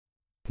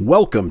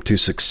Welcome to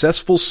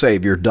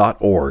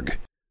SuccessfulSavior.org,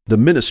 the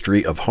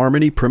ministry of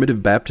Harmony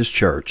Primitive Baptist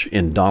Church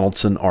in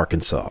Donaldson,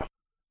 Arkansas.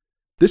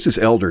 This is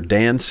Elder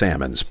Dan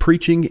Sammons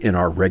preaching in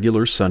our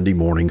regular Sunday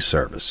morning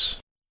service.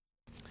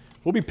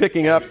 We'll be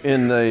picking up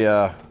in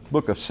the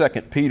book of 2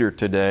 Peter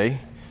today.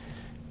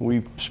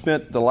 We've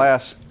spent the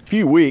last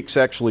few weeks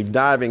actually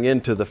diving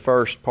into the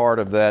first part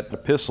of that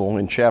epistle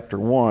in chapter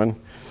 1.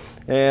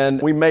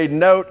 And we made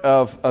note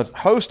of a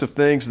host of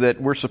things that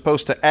we're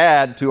supposed to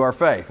add to our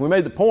faith. We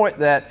made the point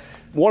that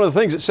one of the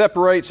things that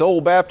separates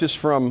Old Baptists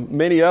from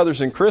many others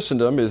in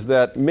Christendom is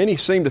that many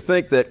seem to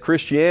think that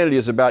Christianity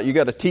is about you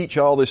got to teach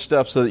all this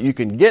stuff so that you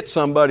can get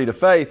somebody to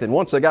faith, and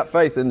once they got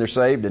faith, then they're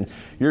saved and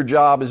your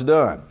job is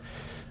done.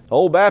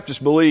 Old Baptists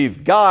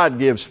believe God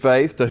gives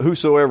faith to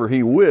whosoever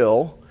He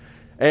will.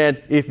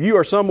 And if you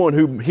are someone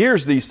who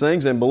hears these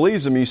things and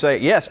believes them, you say,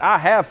 yes, I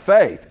have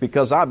faith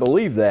because I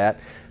believe that.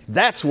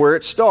 That's where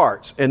it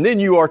starts. And then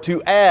you are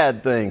to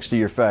add things to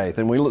your faith.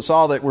 And we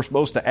saw that we're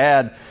supposed to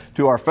add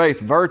to our faith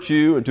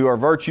virtue, and to our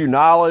virtue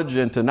knowledge,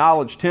 and to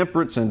knowledge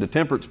temperance, and to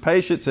temperance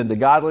patience, and to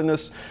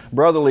godliness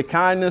brotherly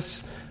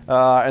kindness,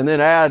 and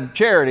then add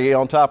charity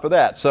on top of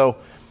that. So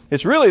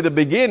it's really the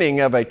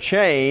beginning of a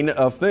chain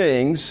of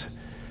things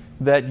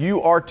that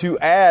you are to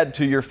add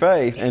to your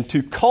faith and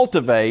to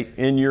cultivate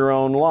in your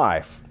own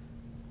life.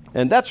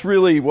 And that's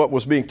really what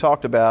was being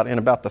talked about in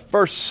about the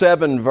first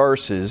 7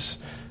 verses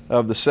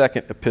of the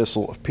second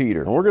epistle of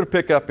Peter. And we're going to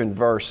pick up in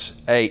verse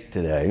 8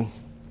 today.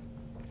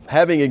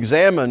 Having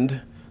examined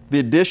the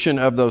addition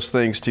of those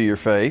things to your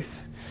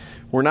faith,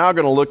 we're now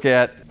going to look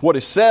at what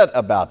is said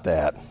about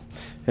that.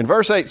 And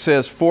verse 8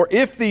 says, "For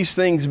if these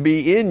things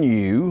be in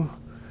you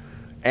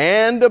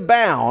and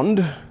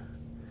abound,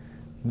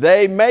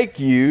 they make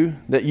you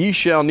that ye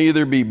shall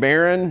neither be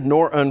barren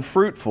nor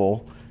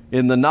unfruitful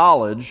in the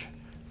knowledge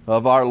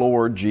of our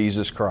Lord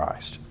Jesus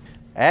Christ."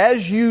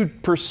 As you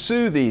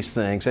pursue these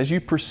things, as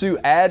you pursue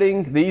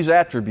adding these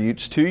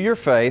attributes to your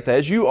faith,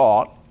 as you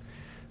ought,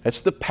 that's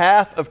the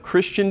path of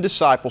Christian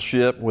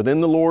discipleship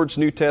within the Lord's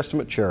New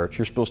Testament church.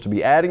 You're supposed to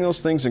be adding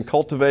those things and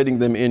cultivating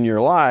them in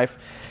your life.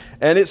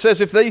 And it says,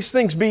 if these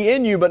things be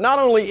in you, but not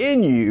only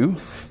in you,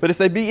 but if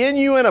they be in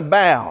you and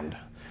abound.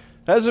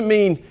 That doesn't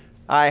mean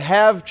I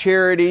have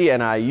charity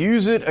and I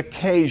use it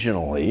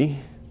occasionally.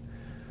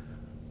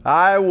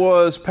 I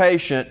was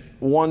patient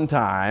one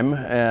time,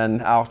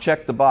 and I'll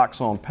check the box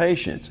on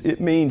patience.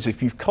 It means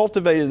if you've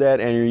cultivated that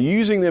and you're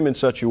using them in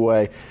such a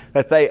way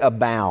that they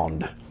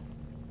abound.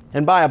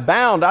 And by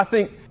abound, I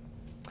think,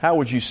 how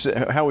would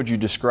you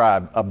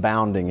describe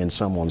abounding in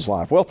someone's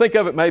life? Well, think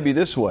of it maybe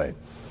this way.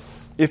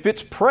 If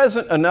it's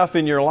present enough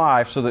in your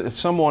life so that if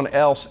someone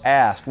else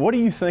asked, what do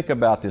you think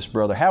about this,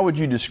 brother? How would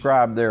you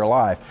describe their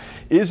life?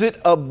 Is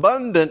it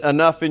abundant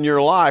enough in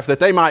your life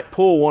that they might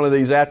pull one of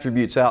these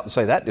attributes out and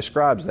say, that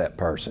describes that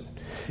person?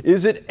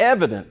 Is it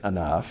evident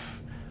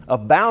enough,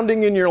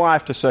 abounding in your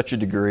life to such a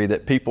degree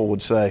that people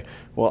would say,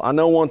 well, I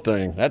know one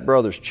thing, that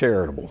brother's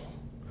charitable.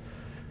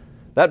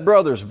 That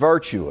brother's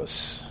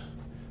virtuous.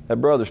 That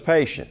brother's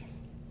patient.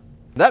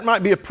 That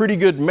might be a pretty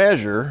good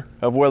measure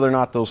of whether or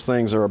not those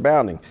things are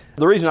abounding.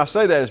 The reason I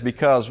say that is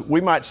because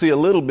we might see a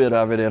little bit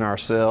of it in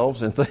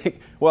ourselves and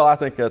think, well, I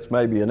think that's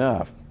maybe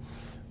enough.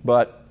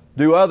 But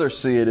do others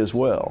see it as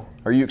well?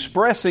 Are you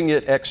expressing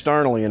it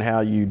externally in how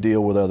you deal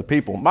with other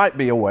people? It might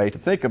be a way to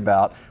think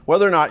about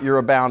whether or not you're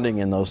abounding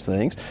in those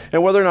things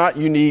and whether or not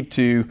you need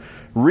to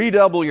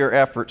redouble your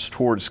efforts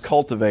towards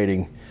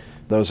cultivating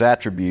those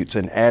attributes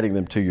and adding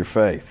them to your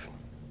faith.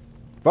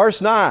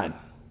 Verse 9,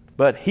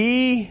 "But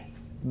he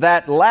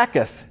that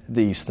lacketh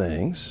these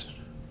things."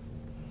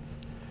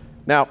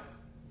 Now,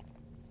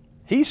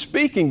 he's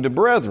speaking to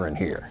brethren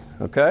here,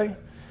 okay?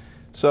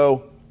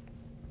 So,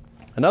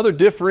 another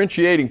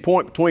differentiating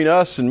point between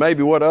us and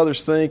maybe what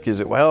others think is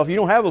that, well, if you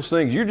don't have those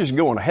things, you're just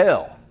going to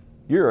hell.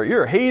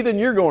 You're a heathen,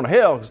 you're going to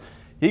hell.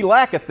 He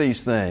lacketh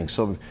these things.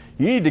 So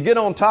you need to get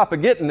on top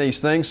of getting these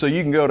things so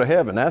you can go to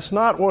heaven. That's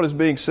not what is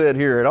being said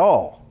here at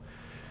all.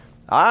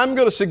 I'm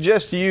going to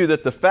suggest to you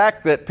that the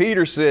fact that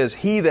Peter says,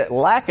 he that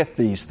lacketh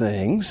these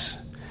things,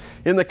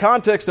 in the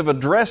context of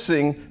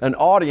addressing an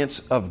audience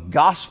of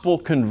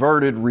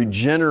gospel-converted,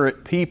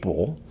 regenerate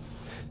people,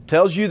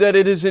 tells you that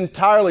it is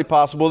entirely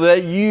possible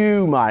that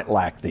you might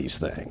lack these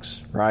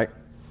things, right?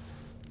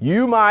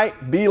 You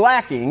might be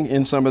lacking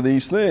in some of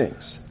these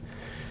things.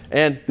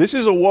 And this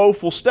is a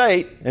woeful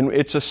state, and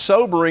it's a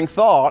sobering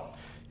thought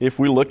if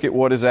we look at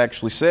what is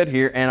actually said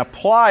here and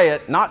apply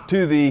it not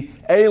to the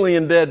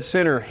alien, dead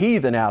sinner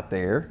heathen out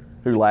there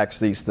who lacks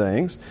these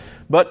things,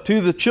 but to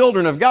the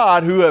children of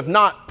God who have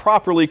not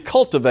properly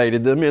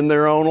cultivated them in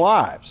their own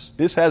lives.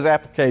 This has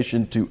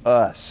application to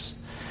us.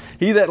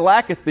 He that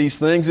lacketh these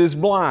things is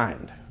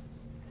blind.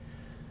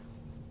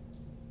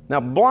 Now,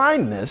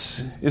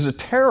 blindness is a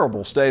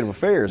terrible state of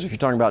affairs if you're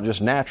talking about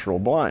just natural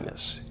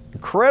blindness.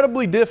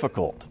 Incredibly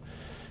difficult.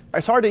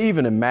 It's hard to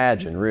even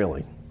imagine,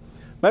 really.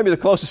 Maybe the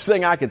closest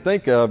thing I can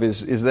think of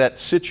is that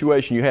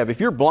situation you have. If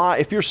you're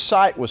blind, if your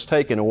sight was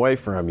taken away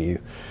from you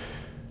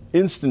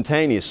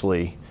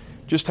instantaneously,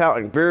 just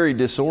how very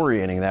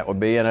disorienting that would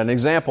be. And an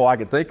example I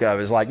could think of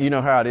is like, you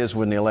know how it is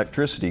when the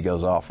electricity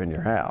goes off in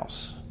your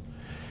house.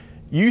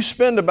 You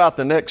spend about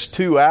the next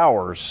 2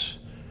 hours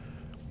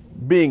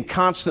being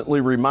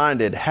constantly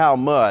reminded how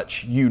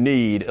much you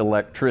need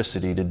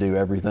electricity to do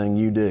everything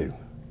you do,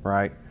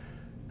 right?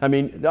 I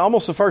mean,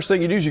 almost the first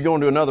thing you do is you go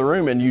into another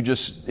room and you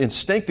just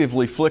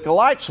instinctively flick a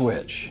light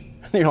switch.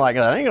 You're like,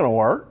 that ain't going to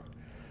work.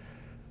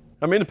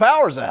 I mean, the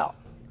power's out,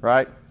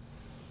 right?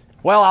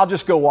 Well, I'll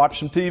just go watch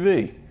some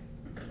TV.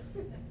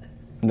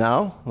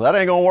 No, that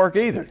ain't going to work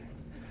either.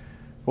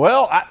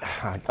 Well,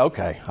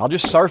 okay, I'll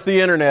just surf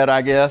the internet,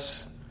 I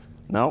guess.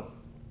 Nope.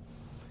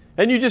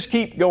 And you just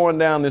keep going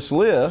down this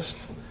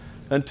list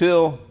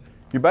until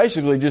you're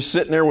basically just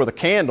sitting there with a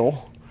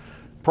candle,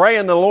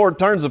 praying the Lord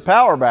turns the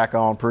power back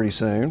on pretty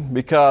soon,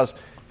 because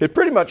it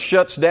pretty much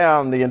shuts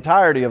down the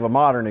entirety of a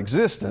modern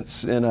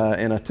existence in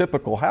a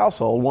typical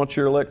household once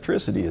your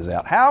electricity is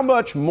out. How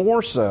much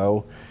more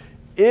so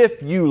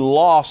if you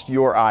lost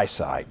your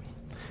eyesight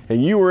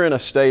and you were in a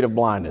state of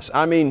blindness?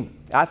 I mean,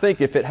 I think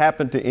if it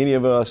happened to any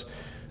of us,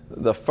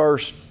 the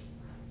first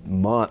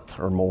month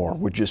or more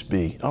would just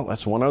be, oh,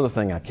 that's one other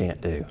thing I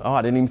can't do. Oh,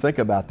 I didn't even think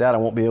about that. I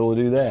won't be able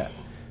to do that.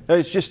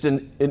 It's just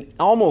an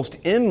almost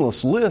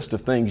endless list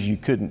of things you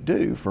couldn't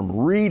do, from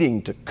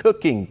reading to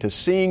cooking to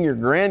seeing your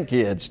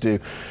grandkids to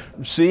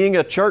seeing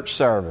a church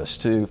service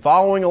to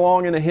following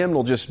along in a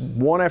hymnal, just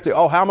one after,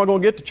 oh, how am I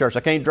going to get to church?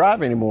 I can't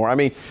drive anymore. I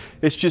mean,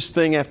 it's just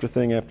thing after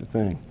thing after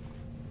thing.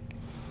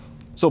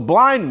 So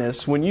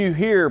blindness, when you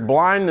hear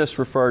blindness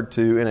referred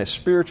to in a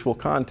spiritual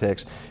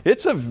context,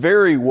 it's a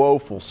very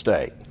woeful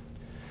state.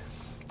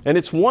 And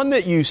it's one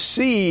that you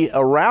see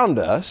around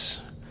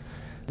us.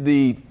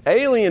 The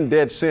alien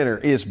dead sinner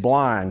is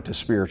blind to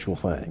spiritual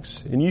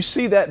things. And you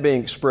see that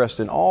being expressed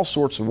in all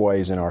sorts of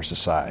ways in our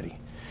society.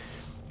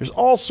 There's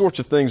all sorts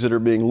of things that are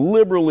being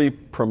liberally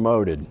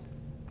promoted,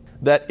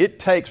 that it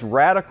takes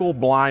radical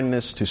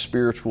blindness to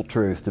spiritual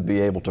truth to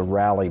be able to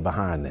rally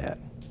behind that.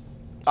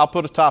 I'll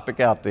put a topic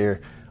out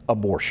there: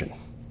 abortion.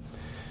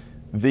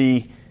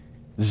 The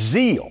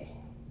zeal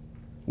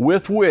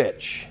with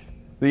which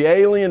the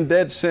alien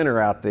dead sinner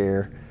out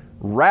there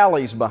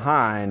rallies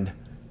behind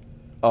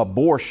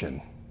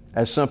abortion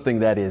as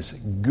something that is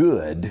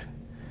good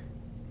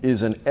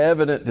is an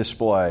evident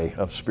display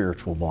of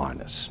spiritual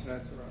blindness.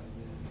 That's right.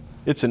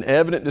 It's an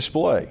evident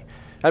display.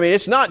 I mean,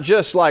 it's not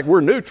just like we're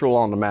neutral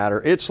on the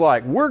matter. It's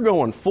like we're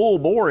going full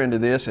bore into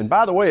this. And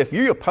by the way, if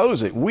you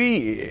oppose it,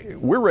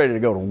 we're ready to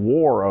go to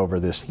war over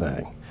this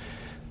thing.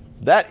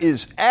 That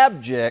is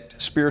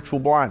abject spiritual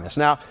blindness.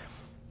 Now,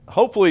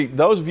 hopefully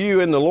those of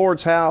you in the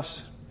Lord's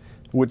house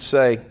would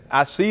say,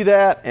 I see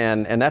that,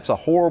 and that's a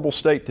horrible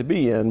state to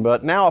be in,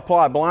 but now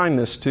apply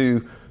blindness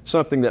to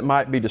something that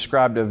might be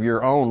described of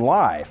your own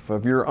life,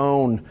 of your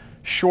own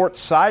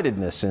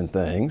short-sightedness in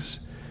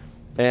things,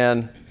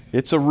 and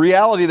it's a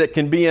reality that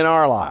can be in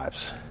our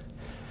lives.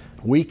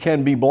 We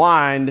can be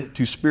blind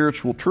to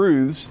spiritual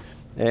truths,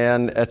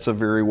 and that's a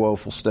very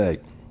woeful state.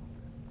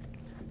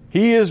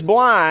 He is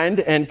blind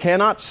and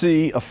cannot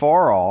see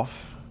afar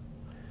off,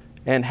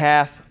 and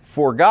hath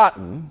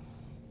forgotten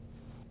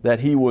that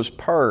he was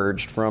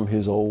purged from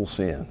his old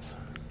sins.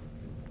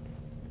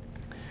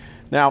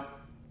 Now,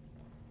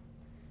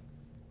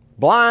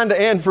 blind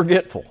and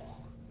forgetful.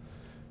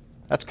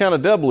 That's kind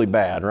of doubly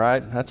bad, right?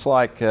 That's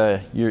like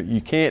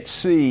you can't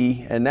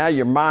see, and now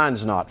your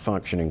mind's not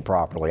functioning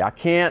properly. I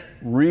can't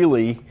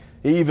really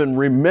even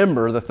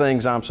remember the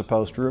things I'm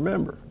supposed to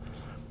remember.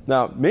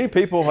 Now, many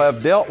people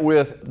have dealt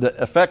with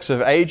the effects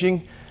of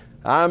aging.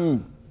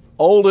 I'm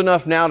old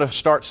enough now to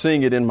start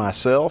seeing it in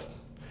myself.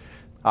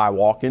 I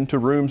walk into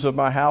rooms of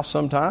my house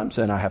sometimes,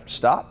 and I have to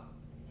stop,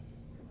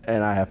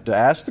 and I have to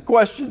ask the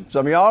question.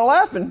 Some of y'all are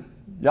laughing.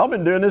 Y'all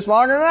been doing this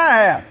longer than I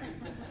have.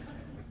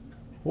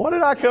 What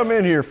did I come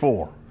in here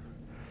for?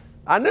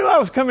 I knew I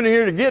was coming in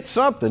here to get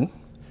something,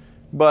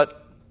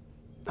 but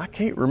I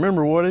can't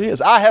remember what it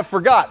is. I have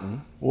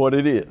forgotten what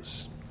it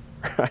is,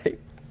 right?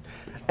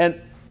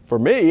 And for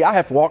me, I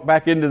have to walk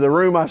back into the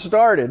room I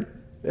started,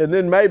 and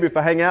then maybe if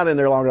I hang out in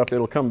there long enough,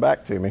 it'll come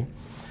back to me.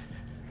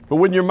 But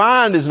when your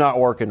mind is not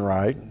working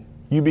right,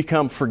 you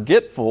become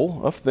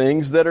forgetful of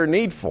things that are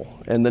needful.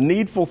 And the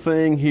needful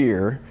thing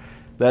here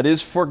that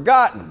is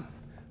forgotten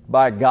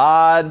by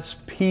God's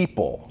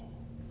people.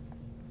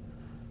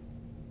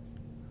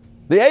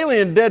 The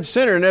alien dead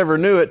sinner never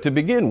knew it to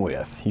begin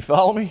with. You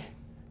follow me?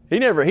 He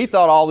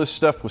thought all this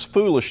stuff was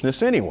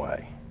foolishness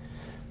anyway.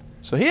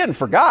 So he hadn't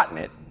forgotten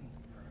it.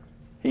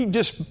 He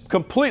just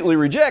completely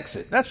rejects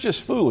it. That's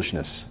just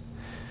foolishness.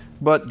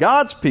 But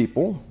God's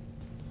people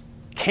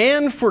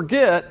can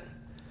forget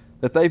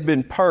that they've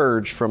been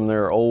purged from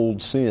their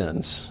old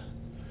sins.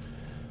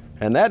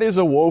 And that is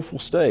a woeful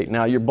state.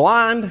 Now you're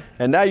blind,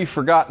 and now you've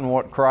forgotten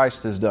what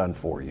Christ has done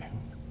for you.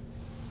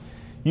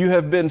 You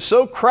have been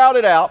so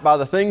crowded out by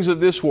the things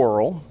of this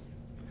world,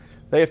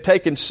 they have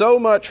taken so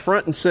much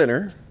front and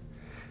center,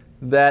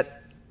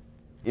 that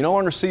you no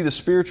longer see the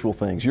spiritual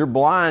things. You're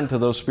blind to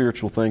those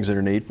spiritual things that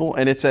are needful,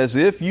 and it's as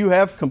if you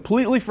have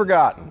completely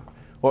forgotten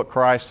what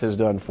Christ has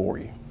done for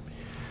you.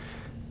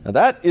 Now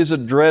that is a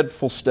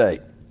dreadful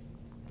state,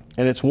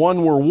 and it's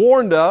one we're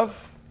warned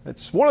of.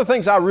 It's one of the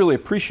things I really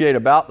appreciate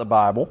about the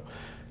Bible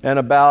and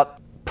about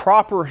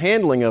proper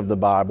handling of the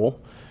Bible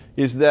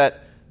is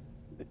that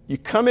you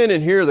come in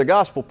and hear the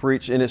gospel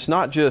preached, and it's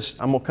not just,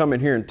 I'm going to come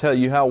in here and tell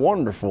you how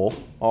wonderful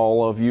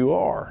all of you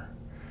are.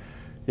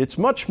 It's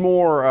much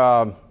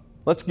more,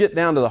 let's get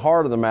down to the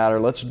heart of the matter.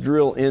 Let's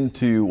drill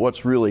into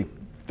what's really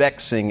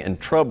vexing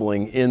and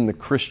troubling in the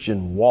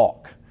Christian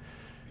walk.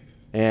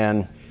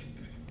 And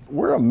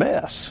we're a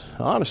mess,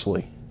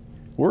 honestly.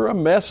 We're a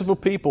mess of a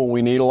people.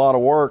 We need a lot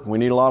of work. We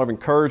need a lot of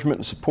encouragement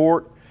and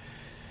support.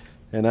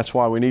 And that's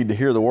why we need to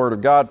hear the Word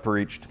of God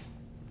preached.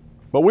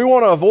 But we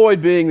want to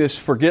avoid being this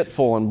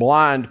forgetful and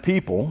blind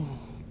people.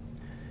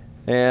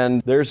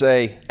 And there's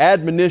an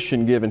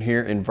admonition given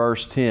here in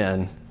verse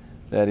 10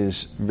 that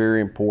is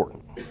very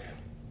important.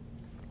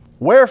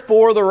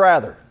 Wherefore the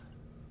Rather.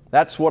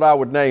 That's what I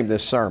would name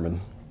this sermon.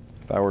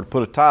 If I were to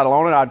put a title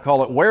on it, I'd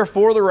call it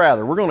Wherefore the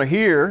Rather. We're going to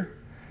hear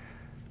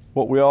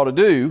what we ought to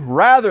do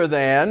rather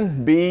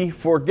than be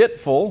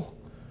forgetful,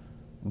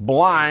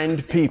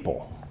 blind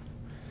people.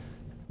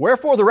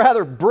 Wherefore the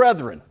rather,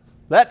 brethren.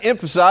 That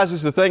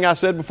emphasizes the thing I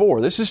said before.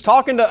 This is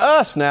talking to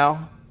us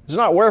now. It's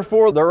not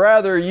wherefore the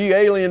rather, ye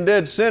alien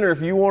dead sinner,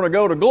 if you want to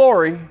go to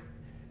glory.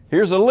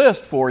 Here's a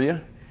list for you.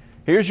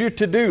 Here's your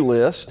to-do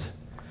list.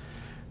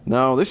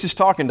 No, this is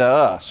talking to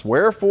us.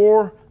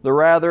 Wherefore the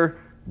rather,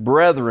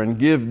 brethren,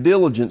 give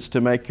diligence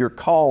to make your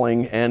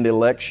calling and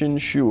election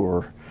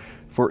sure.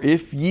 For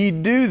if ye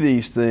do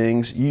these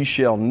things, ye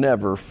shall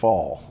never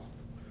fall.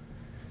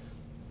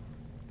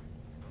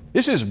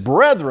 This is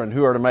brethren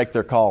who are to make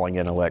their calling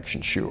and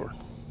election sure.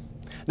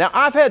 Now,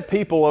 I've had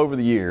people over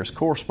the years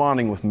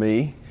corresponding with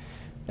me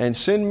and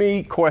send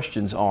me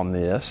questions on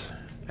this,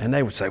 and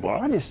they would say, well,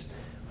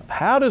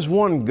 how does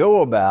one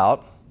go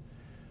about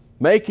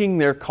making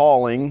their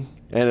calling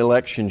and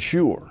election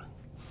sure?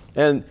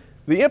 And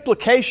the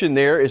implication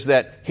there is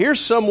that here's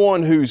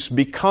someone who's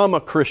become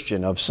a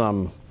Christian of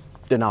some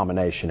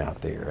denomination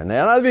out there. And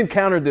I've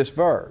encountered this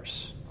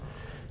verse.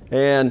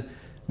 And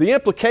the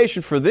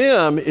implication for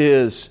them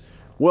is,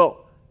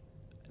 well,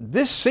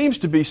 this seems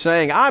to be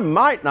saying I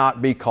might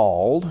not be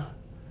called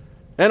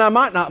and I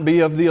might not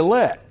be of the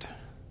elect.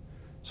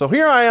 So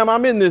here I am,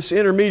 I'm in this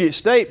intermediate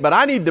state, but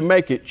I need to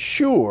make it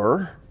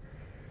sure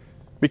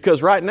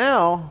because right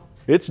now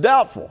it's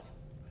doubtful.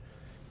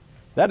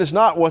 That is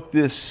not what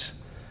this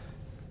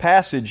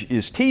passage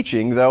is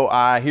teaching, though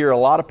I hear a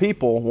lot of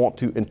people want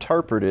to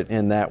interpret it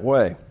in that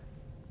way.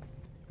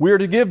 We are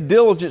to give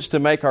diligence to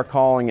make our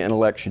calling and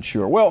election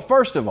sure. Well,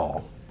 first of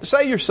all,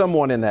 say you're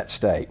someone in that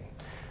state.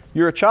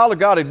 You're a child of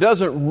God who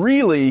doesn't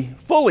really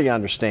fully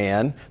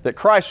understand that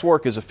Christ's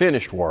work is a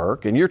finished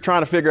work, and you're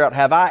trying to figure out,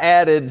 have I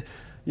added,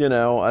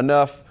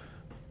 enough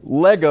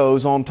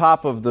Legos on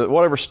top of the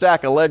whatever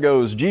stack of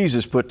Legos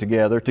Jesus put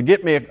together to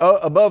get me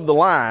above the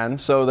line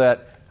so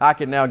that I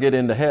can now get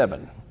into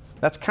heaven?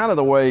 That's kind of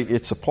the way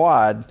it's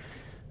applied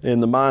in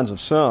the minds of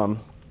some.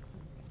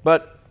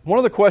 But one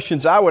of the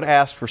questions I would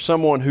ask for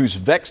someone who's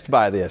vexed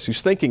by this,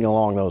 who's thinking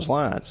along those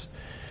lines,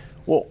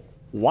 well,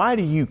 why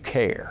do you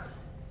care?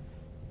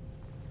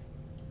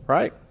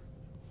 Right?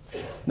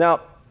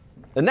 Now,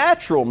 the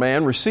natural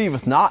man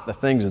receiveth not the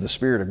things of the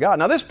Spirit of God.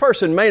 Now, this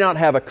person may not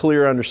have a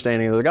clear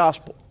understanding of the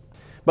gospel,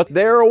 but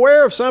they're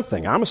aware of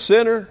something. I'm a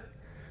sinner.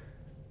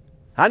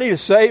 I need a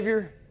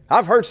Savior.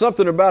 I've heard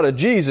something about a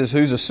Jesus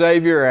who's a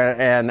Savior,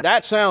 and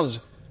that sounds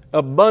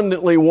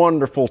abundantly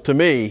wonderful to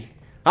me.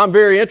 I'm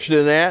very interested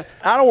in that.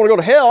 I don't want to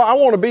go to hell. I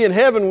want to be in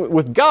heaven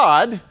with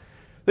God.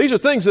 These are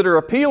things that are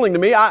appealing to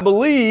me. I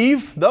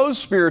believe those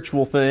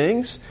spiritual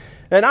things,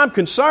 and I'm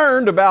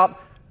concerned about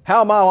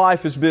how my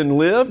life has been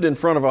lived in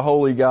front of a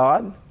holy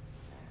God.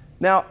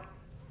 Now,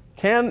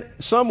 can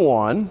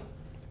someone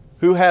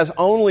who has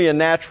only a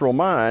natural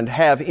mind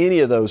have any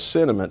of those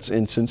sentiments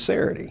in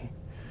sincerity?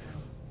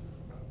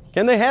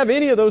 Can they have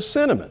any of those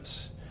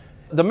sentiments?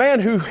 The man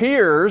who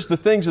hears the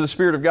things of the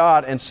Spirit of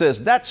God and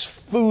says, that's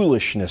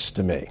foolishness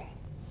to me.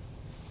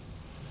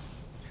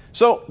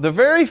 So the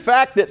very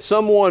fact that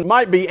someone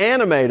might be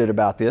animated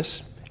about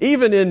this,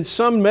 even in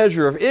some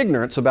measure of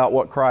ignorance about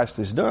what Christ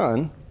has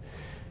done,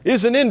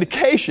 is an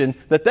indication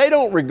that they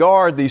don't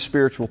regard these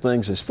spiritual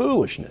things as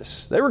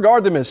foolishness. They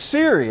regard them as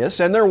serious,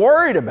 and they're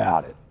worried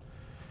about it.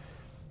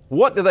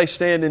 What do they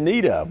stand in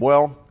need of?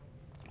 Well,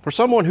 for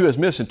someone who has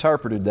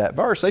misinterpreted that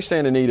verse, they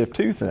stand in need of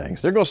two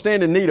things. They're going to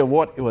stand in need of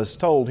what was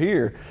told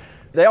here.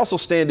 They also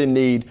stand in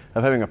need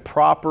of having a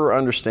proper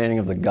understanding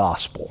of the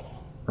gospel,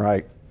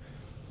 right?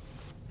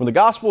 When the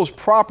gospel is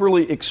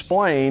properly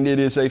explained, it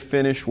is a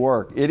finished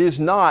work. It is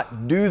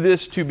not do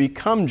this to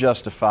become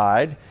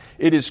justified.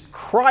 It is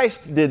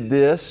Christ did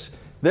this,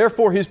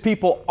 therefore His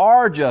people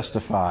are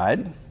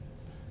justified,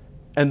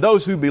 and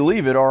those who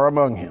believe it are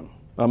among Him,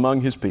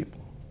 among His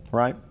people,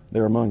 right?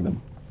 They're among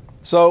them.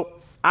 So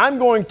I'm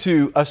going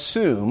to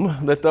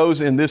assume that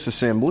those in this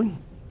assembly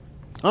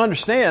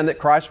understand that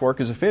Christ's work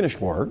is a finished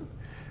work.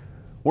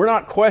 We're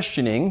not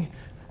questioning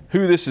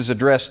who this is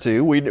addressed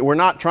to. We're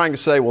not trying to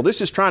say, well, this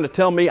is trying to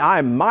tell me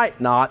I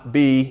might not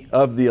be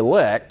of the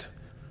elect,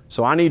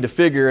 so I need to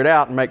figure it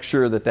out and make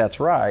sure that that's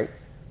right.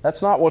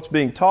 That's not what's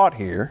being taught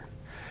here.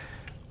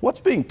 What's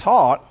being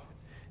taught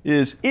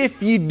is,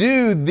 if you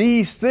do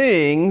these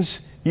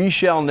things, ye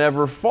shall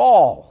never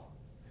fall.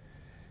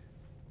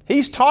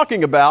 He's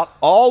talking about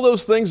all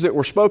those things that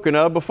were spoken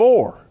of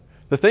before,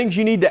 the things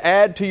you need to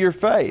add to your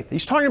faith.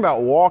 He's talking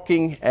about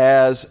walking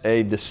as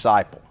a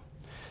disciple.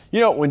 You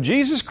know, when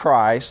Jesus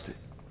Christ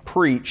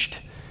preached,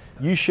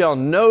 you shall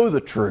know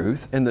the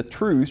truth, and the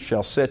truth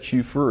shall set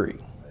you free.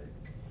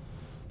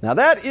 Now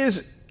that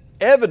is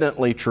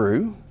evidently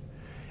true.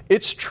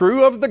 It's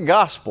true of the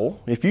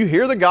gospel. If you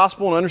hear the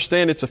gospel and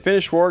understand it's a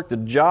finished work, the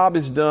job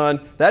is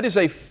done, that is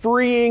a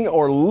freeing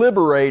or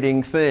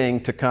liberating thing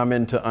to come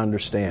into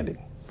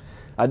understanding.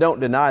 I don't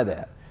deny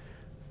that.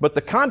 But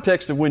the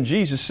context of when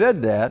Jesus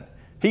said that,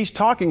 He's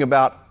talking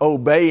about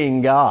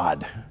obeying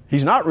God.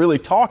 He's not really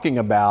talking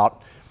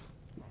about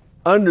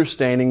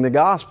understanding the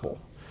gospel.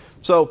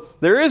 So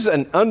there is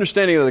an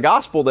understanding of the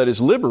gospel that is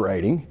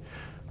liberating,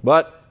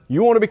 but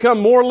you want to become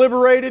more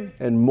liberated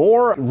and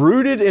more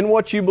rooted in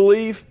what you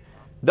believe?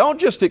 Don't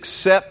just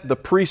accept the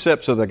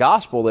precepts of the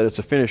gospel that it's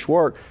a finished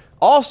work.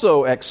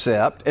 Also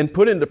accept and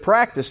put into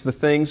practice the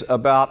things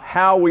about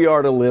how we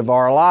are to live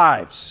our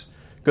lives.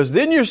 Because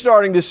then you're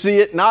starting to see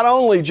it not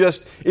only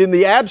just in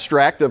the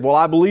abstract of, well,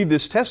 I believe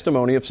this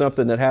testimony of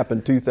something that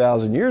happened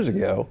 2,000 years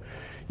ago.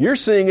 You're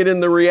seeing it in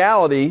the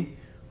reality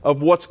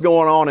of what's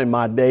going on in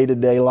my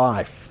day-to-day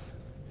life.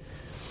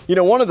 You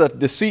know, one of the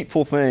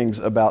deceitful things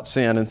about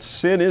sin, and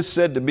sin is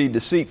said to be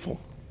deceitful.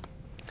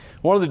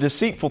 One of the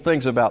deceitful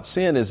things about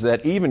sin is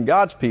that even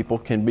God's people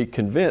can be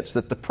convinced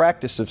that the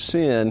practice of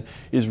sin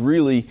is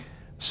really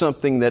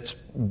something that's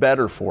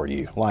better for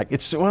you. Like, I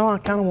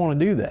kind of want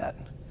to do that.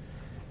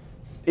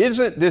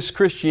 Isn't this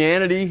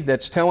Christianity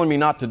that's telling me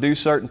not to do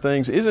certain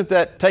things, isn't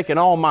that taking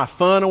all my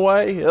fun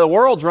away? The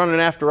world's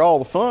running after all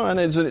the fun.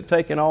 Isn't it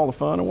taking all the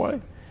fun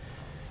away?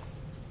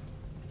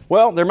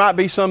 Well, there might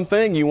be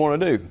something you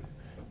want to do,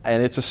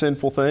 and it's a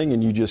sinful thing,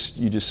 and you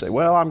just say,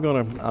 well,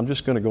 I'm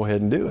just going to go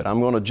ahead and do it. I'm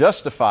going to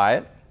justify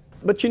it.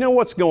 But you know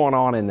what's going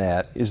on in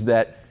that is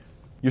that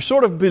you're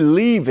sort of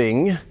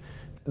believing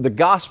the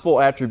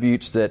gospel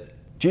attributes that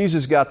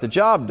Jesus got the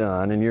job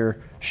done, and you're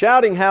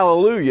shouting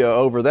hallelujah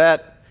over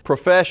that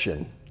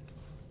profession,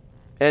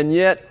 and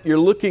yet you're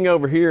looking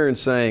over here and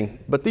saying,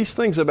 but these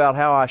things about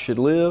how I should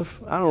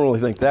live, I don't really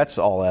think that's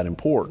all that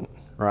important,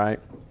 right?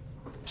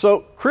 So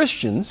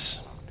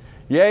Christians,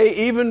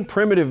 yea, even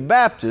primitive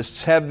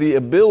Baptists, have the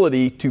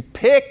ability to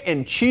pick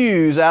and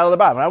choose out of the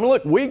Bible. Now,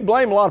 look, we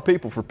blame a lot of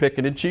people for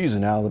picking and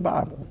choosing out of the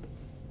Bible.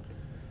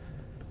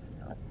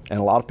 And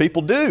a lot of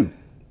people do.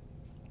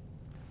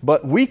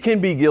 But we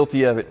can be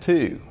guilty of it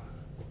too.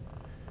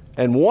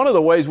 And one of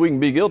the ways we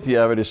can be guilty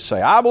of it is to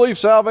say, I believe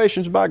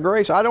salvation's by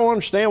grace. I don't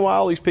understand why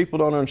all these people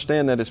don't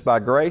understand that it's by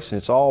grace and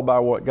it's all by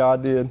what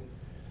God did.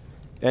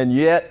 And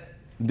yet,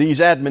 these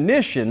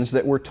admonitions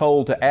that we're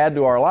told to add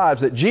to our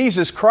lives, that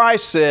Jesus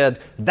Christ said,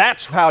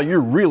 that's how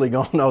you're really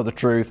going to know the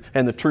truth,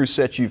 and the truth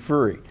sets you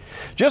free.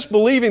 Just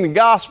believing the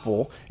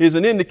gospel is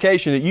an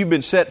indication that you've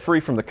been set free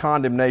from the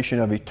condemnation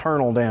of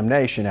eternal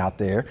damnation out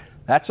there.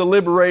 That's a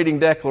liberating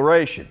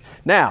declaration.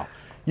 Now,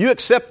 you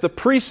accept the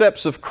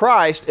precepts of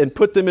Christ and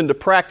put them into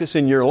practice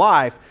in your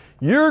life,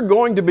 you're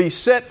going to be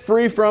set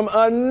free from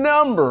a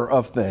number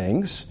of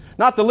things,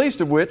 not the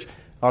least of which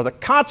are the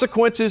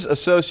consequences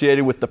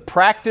associated with the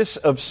practice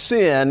of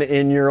sin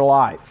in your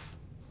life.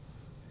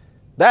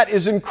 That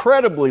is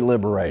incredibly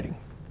liberating.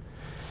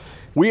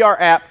 We are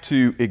apt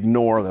to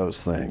ignore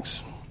those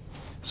things.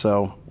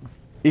 So,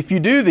 if you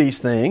do these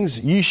things,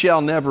 ye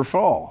shall never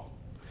fall.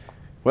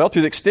 Well,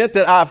 to the extent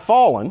that I've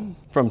fallen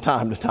from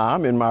time to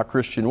time in my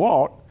Christian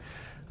walk,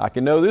 I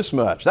can know this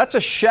much. That's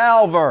a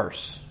shall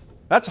verse.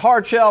 That's a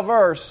hardshall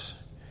verse.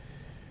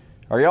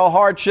 Are y'all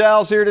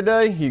hardshalls here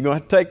today? You're going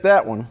to have to take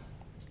that one.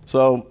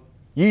 So,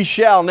 ye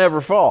shall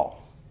never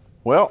fall.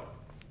 Well,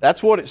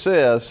 that's what it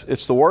says.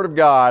 It's the Word of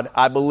God.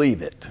 I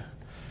believe it.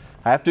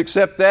 I have to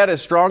accept that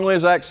as strongly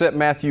as I accept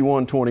Matthew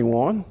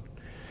 1:21.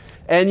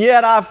 And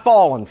yet I've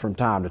fallen from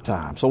time to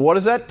time. So what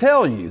does that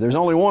tell you? There's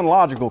only one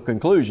logical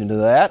conclusion to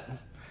that.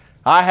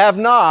 I have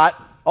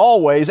not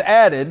always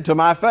added to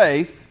my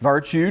faith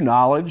virtue,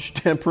 knowledge,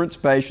 temperance,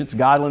 patience,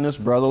 godliness,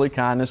 brotherly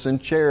kindness,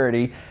 and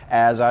charity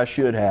as I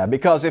should have.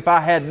 Because if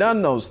I had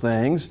done those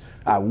things,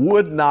 I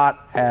would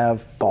not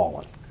have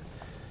fallen.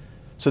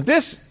 So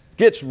this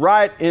gets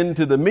right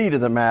into the meat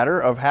of the matter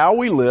of how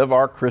we live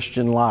our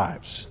Christian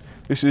lives.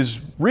 This is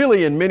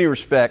really, in many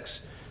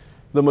respects,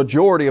 the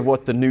majority of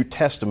what the New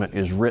Testament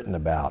is written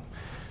about.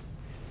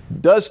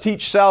 It does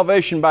teach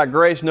salvation by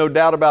grace, no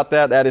doubt about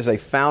that. That is a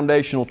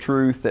foundational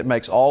truth that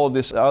makes all of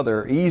this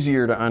other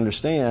easier to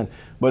understand.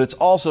 But it's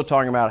also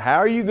talking about how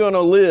are you going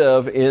to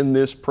live in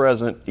this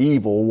present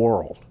evil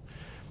world,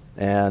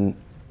 and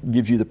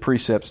gives you the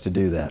precepts to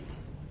do that.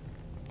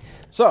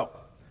 So,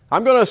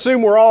 I'm going to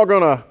assume we're all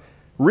going to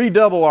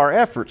redouble our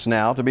efforts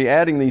now to be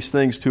adding these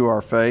things to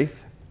our faith.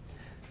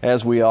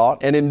 as we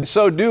ought. And in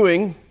so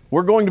doing,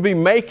 we're going to be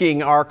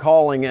making our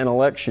calling and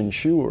election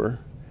sure.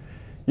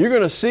 You're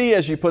going to see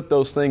as you put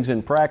those things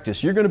in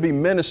practice, you're going to be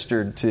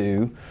ministered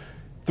to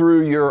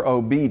through your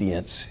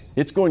obedience.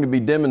 It's going to be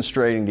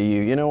demonstrating to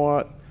you, you know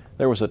what?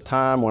 There was a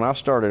time when I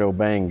started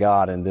obeying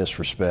God in this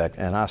respect,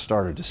 and I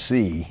started to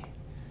see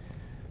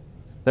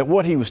that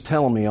what He was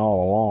telling me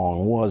all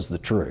along was the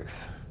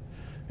truth.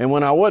 And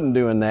when I wasn't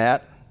doing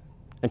that,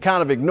 and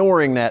kind of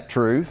ignoring that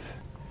truth,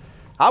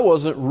 I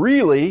wasn't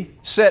really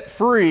set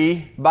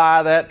free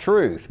by that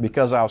truth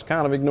because I was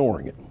kind of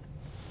ignoring it.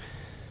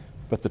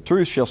 But the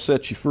truth shall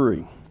set you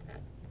free.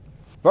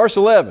 Verse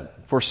 11,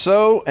 for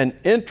so an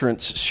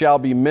entrance shall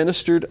be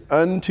ministered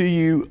unto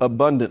you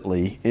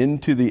abundantly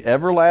into the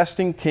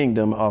everlasting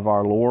kingdom of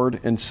our Lord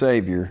and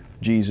Savior,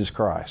 Jesus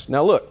Christ.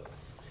 Now look,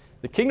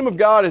 the kingdom of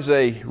God is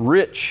a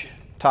rich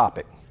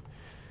topic.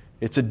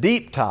 It's a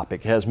deep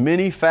topic. It has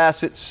many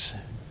facets.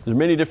 There are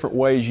many different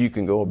ways you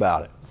can go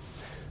about it.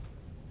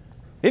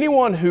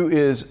 Anyone who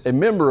is a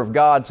member of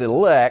God's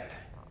elect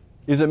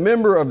is a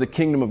member of the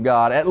kingdom of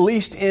God, at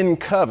least in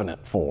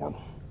covenant form,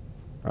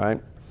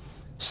 right?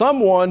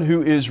 Someone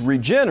who is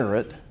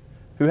regenerate,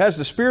 who has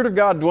the Spirit of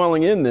God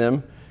dwelling in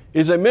them,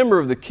 is a member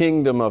of the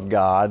kingdom of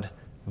God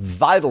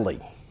vitally.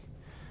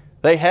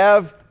 They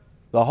have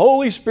the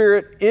Holy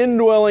Spirit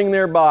indwelling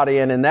their body,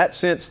 and in that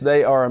sense,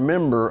 they are a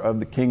member of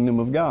the kingdom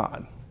of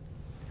God.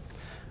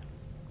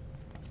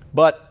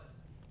 But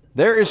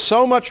there is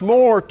so much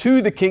more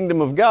to the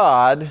kingdom of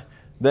God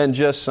than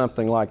just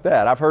something like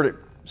that. I've heard it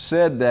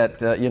said that,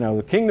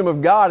 the kingdom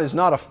of God is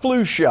not a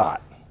flu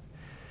shot,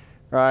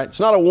 right? It's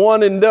not a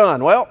one and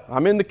done. Well,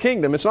 I'm in the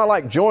kingdom. It's not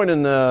like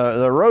joining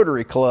the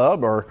Rotary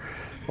Club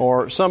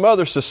or some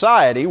other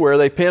society where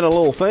they pin a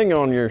little thing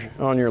on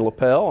your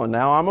lapel, and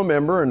now I'm a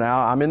member, and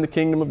now I'm in the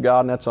kingdom of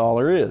God, and that's all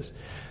there is.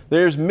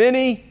 There's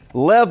many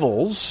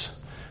levels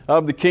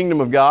of the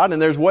kingdom of God,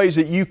 and there's ways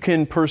that you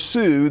can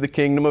pursue the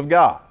kingdom of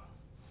God.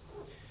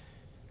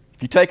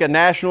 If you take a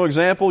national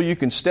example, you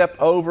can step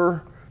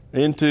over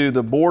into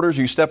the borders.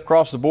 You step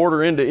across the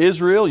border into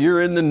Israel.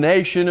 You're in the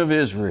nation of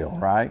Israel,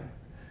 right?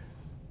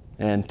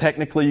 And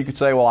technically you could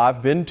say, well,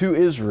 I've been to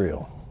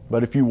Israel.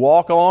 But if you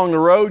walk along the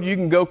road, you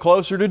can go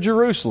closer to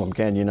Jerusalem,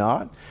 can you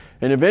not?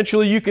 And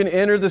eventually you can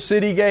enter the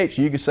city gates.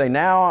 You can say,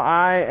 now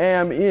I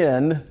am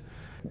in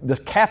the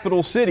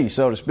capital city,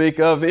 so to speak,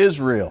 of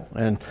Israel.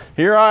 And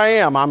here I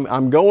am.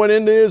 I'm going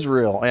into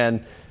Israel.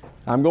 And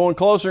I'm going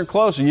closer and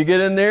closer. You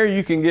get in there,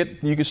 you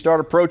can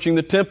start approaching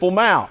the Temple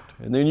Mount.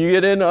 And then you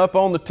get up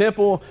on the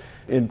temple.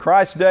 In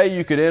Christ's day,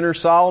 you could enter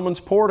Solomon's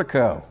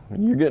portico.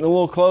 And you're getting a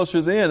little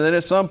closer then. And then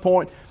at some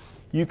point,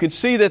 you can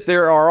see that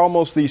there are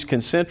almost these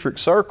concentric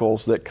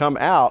circles that come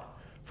out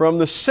from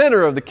the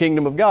center of the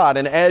kingdom of God.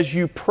 And as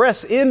you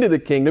press into the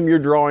kingdom, you're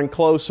drawing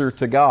closer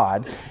to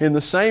God in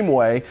the same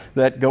way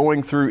that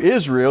going through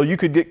Israel, you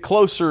could get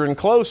closer and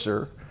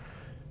closer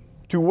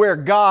to where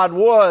God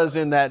was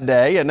in that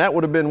day, and that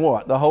would have been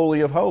what? The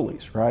Holy of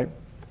Holies, right?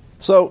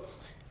 So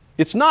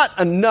it's not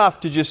enough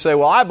to just say,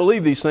 well, I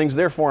believe these things,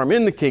 therefore I'm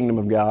in the kingdom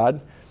of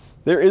God.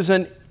 There is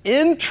an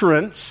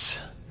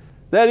entrance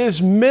that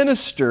is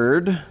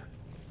ministered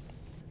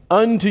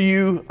unto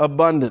you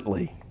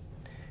abundantly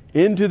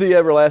into the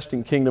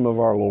everlasting kingdom of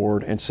our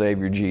Lord and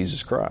Savior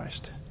Jesus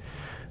Christ.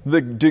 The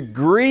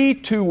degree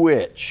to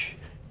which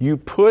you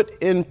put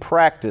in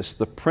practice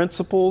the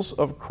principles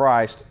of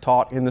Christ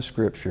taught in the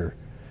Scripture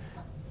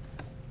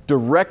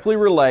directly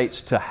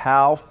relates to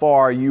how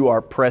far you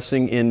are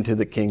pressing into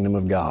the kingdom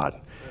of God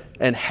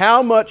and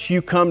how much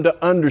you come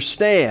to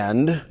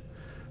understand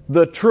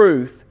the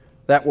truth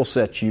that will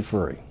set you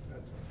free.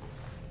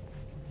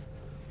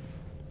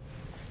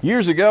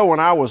 Years ago, when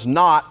I was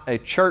not a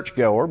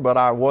churchgoer, but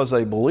I was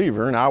a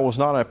believer, and I was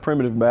not a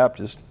primitive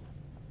Baptist,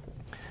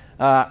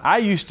 I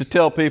used to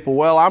tell people,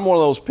 well, I'm one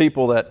of those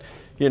people that,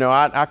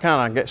 I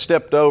kind of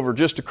stepped over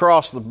just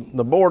across the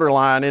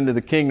borderline into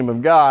the kingdom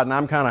of God, and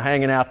I'm kind of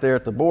hanging out there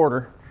at the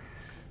border,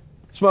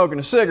 smoking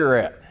a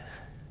cigarette,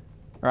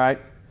 right?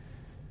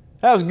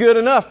 That was good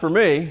enough for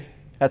me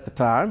at the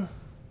time.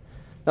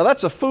 Now,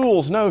 that's a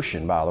fool's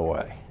notion, by the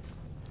way.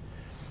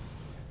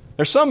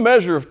 There's some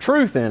measure of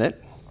truth in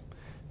it,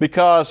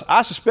 because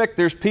I suspect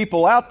there's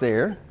people out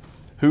there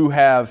who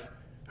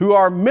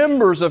are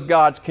members of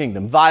God's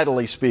kingdom,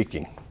 vitally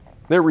speaking.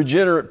 They're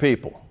regenerate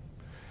people.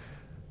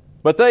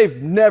 But they've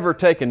never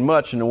taken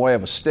much in the way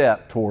of a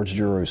step towards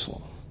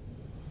Jerusalem.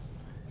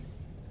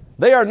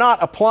 They are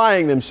not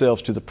applying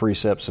themselves to the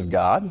precepts of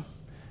God,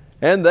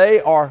 and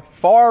they are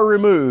far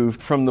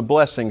removed from the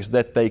blessings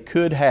that they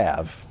could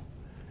have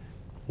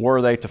were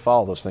they to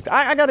follow those things.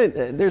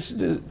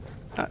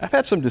 I've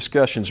had some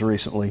discussions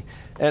recently,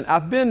 and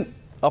I've been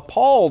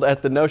appalled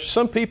at the notion.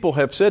 Some people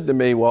have said to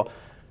me, well,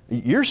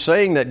 you're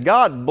saying that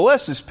God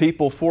blesses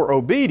people for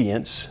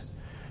obedience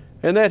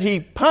and that He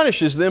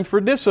punishes them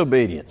for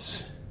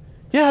disobedience.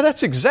 Yeah,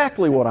 that's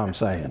exactly what I'm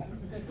saying.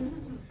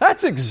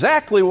 That's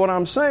exactly what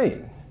I'm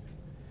saying.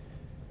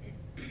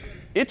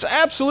 It's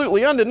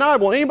absolutely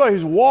undeniable. Anybody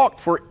who's walked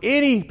for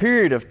any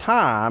period of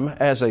time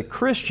as a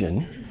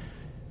Christian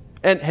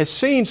and has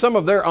seen some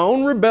of their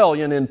own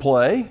rebellion in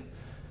play,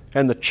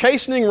 and the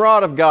chastening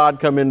rod of God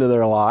come into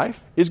their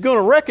life, is going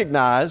to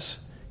recognize,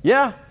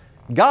 yeah,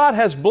 God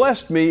has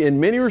blessed me in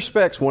many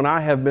respects when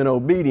I have been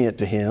obedient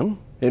to Him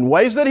in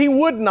ways that He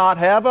would not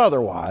have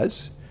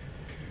otherwise.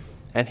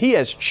 And He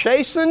has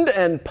chastened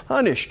and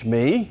punished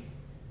me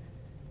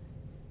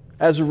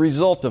as a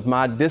result of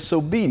my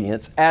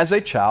disobedience as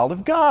a child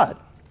of God.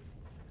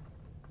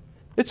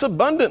 It's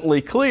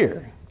abundantly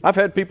clear. I've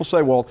had people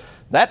say, well,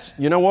 that's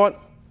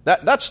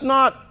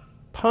not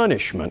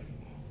punishment.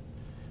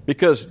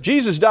 Because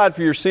Jesus died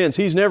for your sins,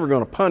 He's never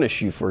going to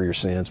punish you for your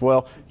sins.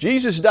 Well,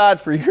 Jesus died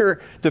for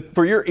your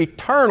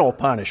eternal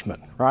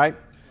punishment, right?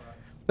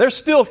 There's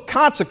still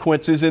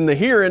consequences in the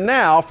here and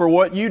now for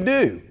what you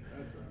do.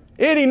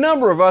 Any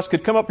number of us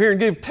could come up here and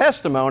give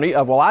testimony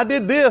of, well, I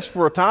did this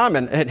for a time,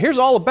 and here's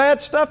all the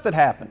bad stuff that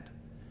happened.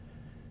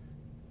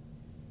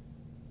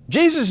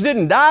 Jesus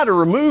didn't die to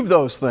remove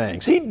those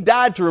things. He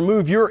died to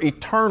remove your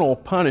eternal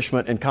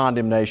punishment and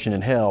condemnation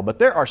in hell. But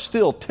there are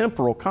still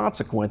temporal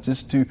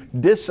consequences to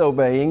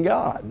disobeying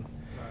God.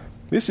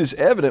 This is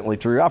evidently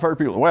true. I've heard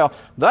people, well,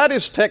 that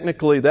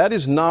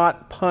is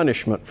not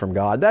punishment from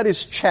God. That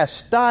is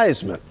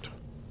chastisement.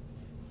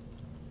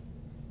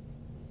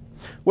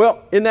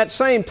 Well, in that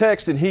same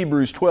text in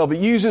Hebrews 12, it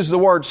uses the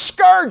word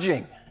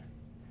scourging.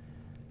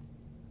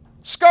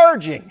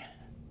 Scourging.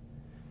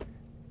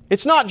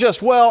 It's not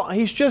just, well,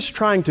 He's just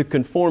trying to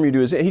conform you to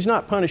His... He's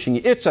not punishing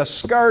you. It's a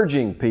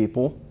scourging,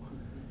 people.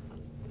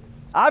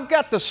 I've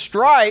got the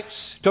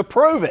stripes to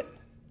prove it.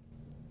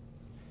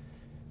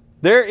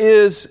 There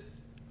is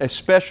a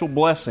special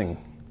blessing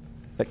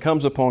that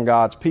comes upon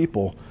God's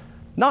people,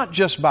 not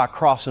just by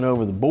crossing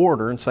over the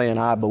border and saying,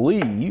 I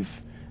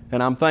believe,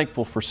 and I'm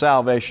thankful for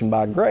salvation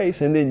by grace,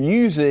 and then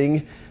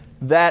using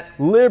that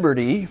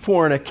liberty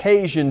for an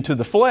occasion to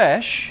the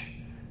flesh.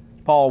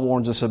 Paul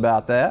warns us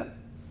about that.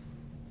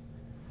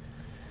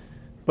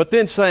 But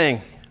then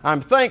saying, I'm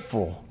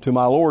thankful to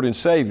my Lord and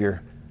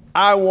Savior.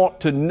 I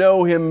want to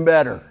know Him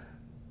better.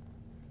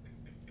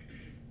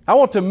 I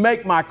want to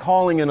make my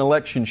calling and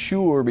election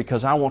sure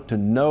because I want to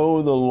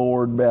know the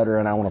Lord better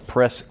and I want to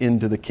press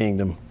into the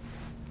kingdom.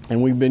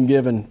 And we've been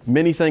given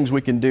many things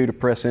we can do to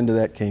press into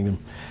that kingdom.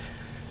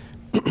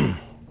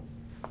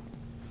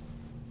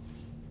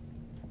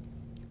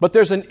 But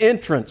there's an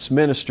entrance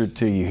ministered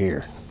to you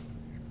here.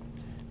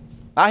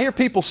 I hear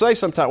people say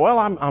sometimes, well,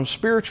 I'm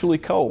spiritually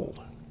cold.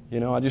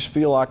 I just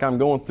feel like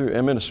I'm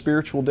in a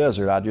spiritual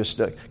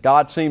desert.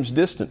 God seems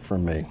distant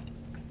from me.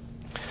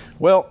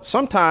 Well,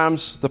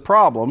 sometimes the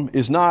problem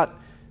is not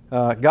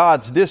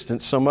God's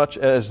distance so much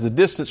as the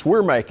distance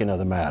we're making of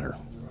the matter.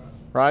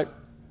 Right?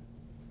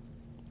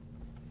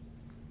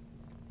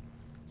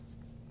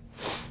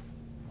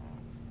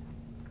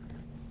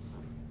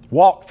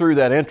 Walk through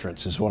that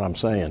entrance is what I'm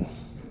saying.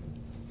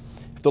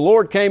 If the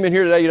Lord came in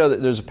here today,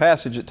 there's a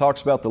passage that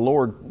talks about the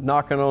Lord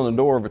knocking on the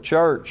door of a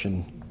church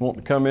and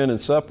wanting to come in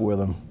and sup with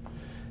them.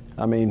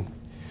 I mean,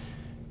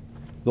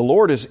 the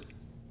Lord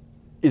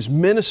is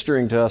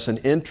ministering to us an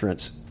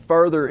entrance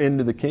further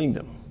into the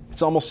kingdom.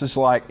 It's almost as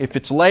like, if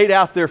it's laid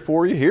out there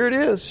for you, here it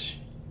is.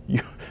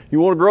 You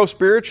want to grow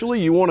spiritually?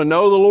 You want to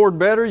know the Lord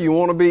better? You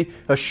want to be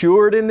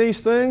assured in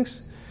these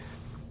things?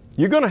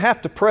 You're going to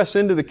have to press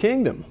into the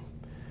kingdom.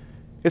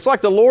 It's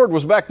like the Lord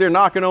was back there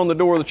knocking on the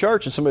door of the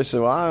church and somebody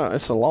said, well,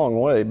 it's a long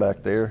way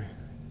back there.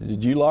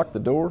 Did you lock the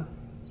door?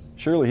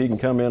 Surely He can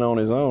come in on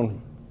His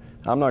own.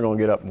 I'm not going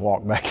to get up and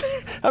walk back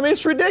there. I mean,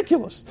 it's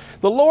ridiculous.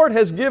 The Lord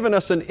has given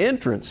us an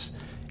entrance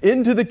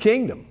into the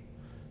kingdom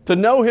to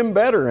know Him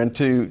better and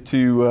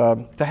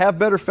to have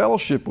better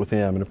fellowship with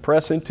Him and to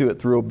press into it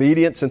through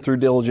obedience and through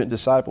diligent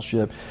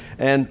discipleship.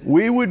 And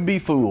we would be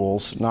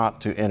fools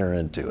not to enter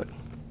into it.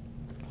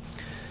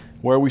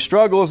 Where we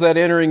struggle is that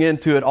entering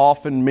into it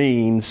often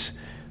means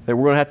that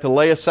we're going to have to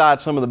lay aside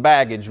some of the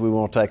baggage we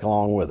want to take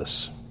along with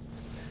us.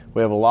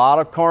 We have a lot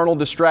of carnal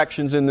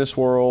distractions in this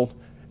world,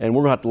 and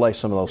we're going to have to lay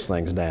some of those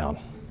things down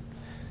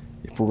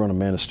if we're going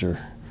to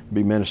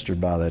be ministered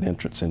by that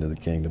entrance into the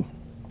kingdom.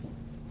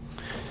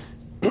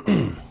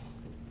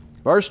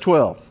 Verse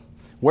 12,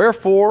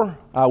 Wherefore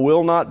I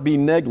will not be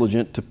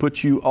negligent to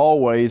put you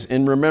always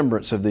in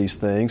remembrance of these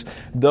things,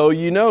 though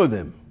you know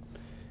them,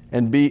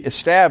 and be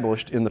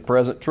established in the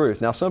present truth.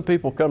 Now, some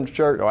people come to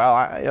church,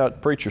 the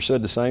preacher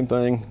said the same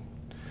thing.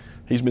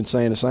 He's been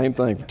saying the same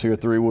thing for 2 or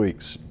 3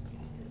 weeks.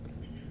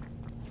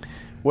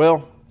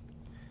 Well,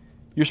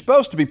 you're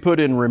supposed to be put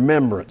in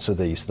remembrance of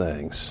these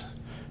things.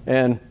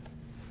 And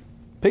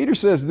Peter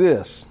says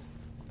this,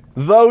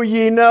 though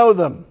ye know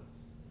them.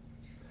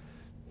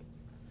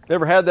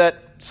 Ever had that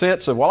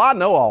sense of, well, I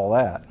know all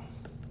that.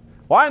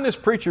 Why isn't this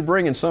preacher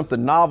bringing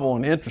something novel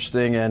and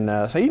interesting?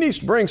 And so he needs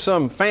to bring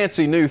some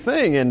fancy new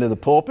thing into the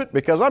pulpit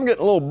because I'm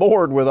getting a little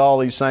bored with all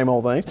these same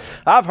old things.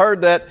 I've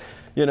heard that,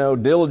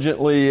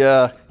 diligently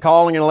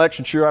calling an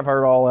election sure. I've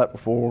heard all that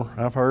before.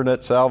 I've heard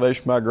that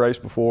salvation by grace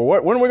before.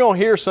 When are we going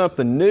to hear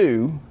something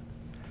new?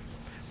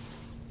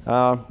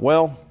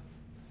 Well,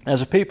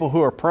 as a people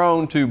who are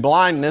prone to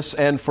blindness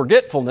and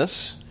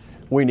forgetfulness,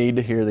 we need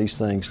to hear these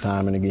things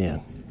time and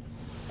again.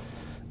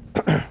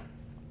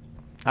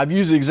 I've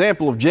used the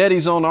example of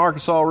jetties on the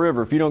Arkansas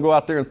River. If you don't go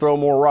out there and throw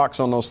more rocks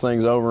on those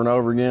things over and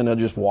over again, they'll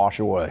just wash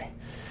away.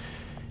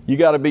 You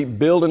got to be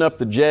building up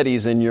the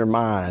jetties in your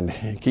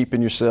mind,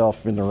 keeping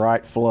yourself in the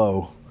right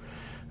flow.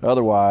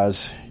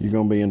 Otherwise, you're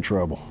going to be in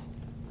trouble.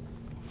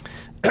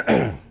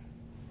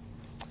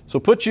 So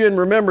put you in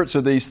remembrance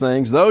of these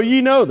things, though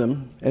ye know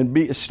them, and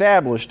be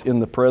established in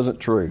the present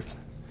truth.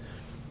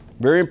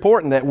 Very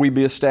important that we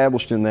be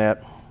established in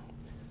that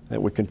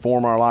we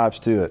conform our lives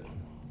to it.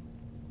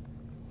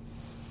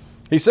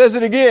 He says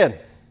it again.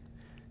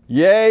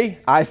 Yea,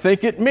 I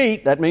think it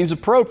meet. That means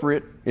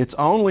appropriate. It's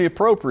only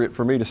appropriate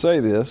for me to say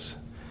this.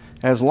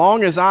 As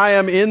long as I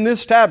am in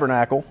this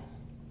tabernacle,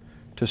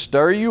 to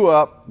stir you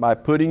up by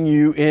putting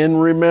you in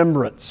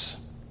remembrance.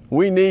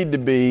 We need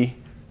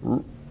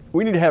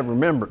to have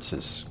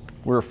remembrances.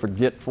 We're a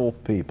forgetful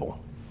people.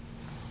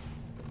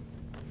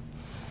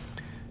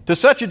 To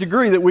such a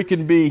degree that we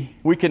can be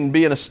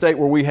in a state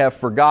where we have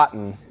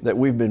forgotten that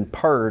we've been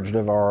purged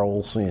of our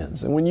old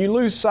sins. And when you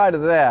lose sight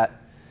of that,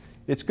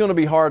 it's going to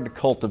be hard to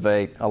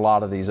cultivate a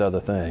lot of these other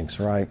things,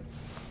 right?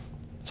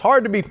 It's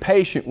hard to be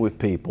patient with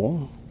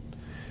people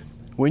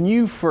when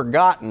you've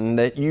forgotten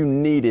that you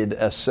needed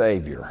a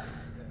Savior,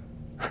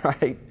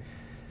 right?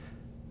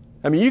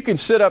 I mean, you can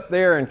sit up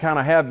there and kind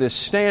of have this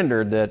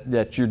standard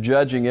that you're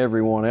judging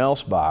everyone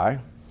else by.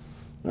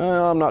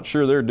 Well, I'm not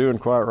sure they're doing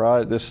quite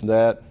right, this and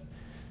that.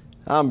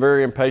 I'm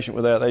very impatient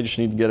with that. They just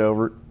need to get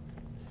over it.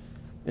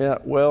 Yeah,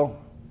 well,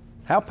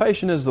 how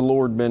patient has the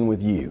Lord been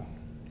with you?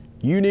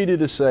 You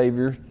needed a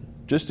Savior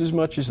just as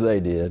much as they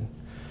did.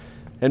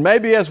 And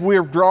maybe as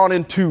we're drawn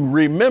into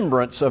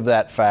remembrance of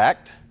that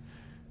fact,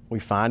 we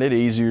find it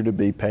easier to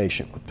be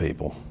patient with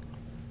people.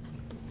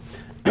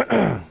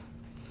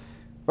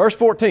 Verse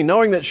 14,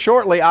 knowing that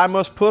shortly I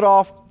must put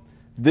off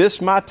this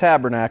my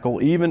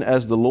tabernacle, even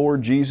as the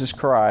Lord Jesus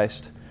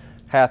Christ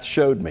hath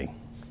showed me.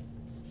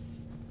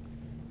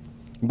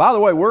 By the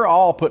way, we're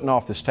all putting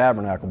off this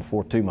tabernacle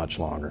before too much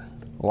longer.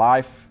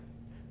 Life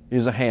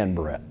is a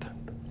handbreadth.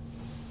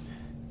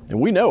 And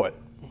we know it.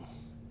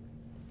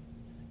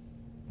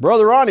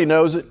 Brother Ronnie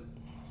knows it.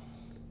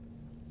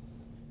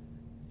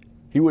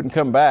 He wouldn't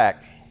come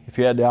back if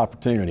he had the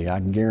opportunity, I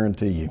can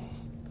guarantee you.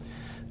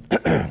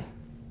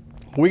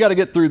 We got to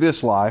get through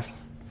this life,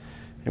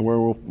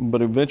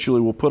 but eventually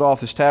we'll put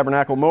off this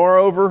tabernacle.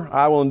 Moreover,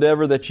 I will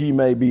endeavor that ye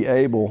may be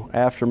able,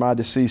 after my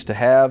decease, to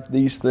have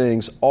these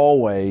things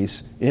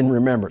always in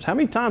remembrance. How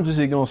many times is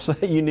he going to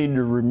say you need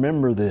to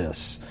remember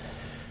this?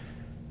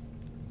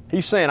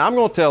 He's saying, I'm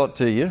going to tell it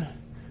to you,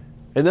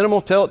 and then I'm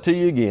going to tell it to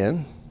you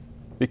again,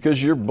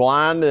 because you're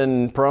blind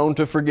and prone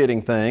to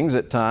forgetting things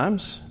at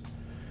times.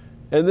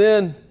 And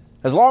then,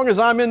 as long as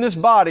I'm in this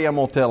body, I'm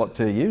going to tell it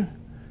to you.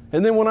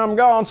 And then when I'm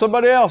gone,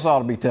 somebody else ought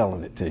to be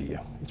telling it to you.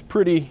 It's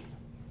pretty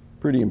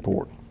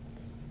important.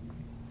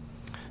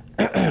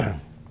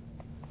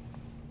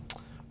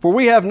 For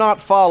we have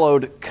not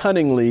followed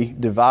cunningly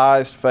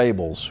devised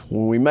fables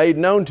when we made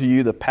known to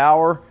you the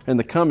power and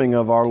the coming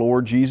of our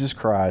Lord Jesus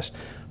Christ,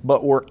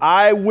 but were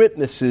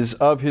eyewitnesses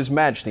of His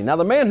majesty. Now,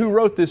 the man who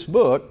wrote this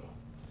book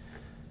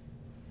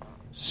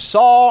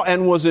saw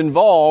and was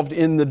involved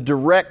in the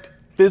direct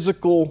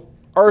physical,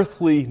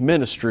 earthly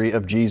ministry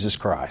of Jesus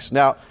Christ.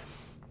 Now,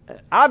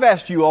 I've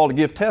asked you all to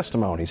give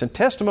testimonies, and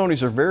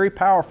testimonies are very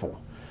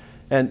powerful.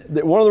 And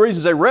one of the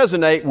reasons they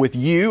resonate with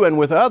you and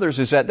with others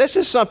is that this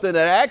is something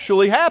that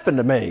actually happened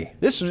to me.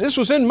 This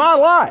was in my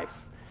life.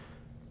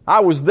 I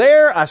was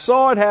there, I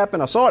saw it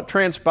happen, I saw it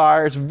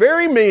transpire. It's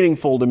very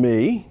meaningful to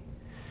me.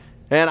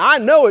 And I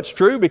know it's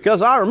true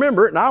because I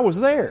remember it and I was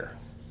there.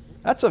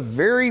 That's a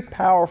very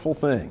powerful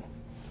thing.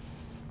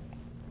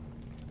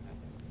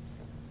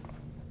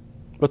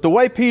 But the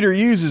way Peter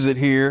uses it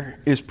here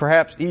is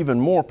perhaps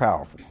even more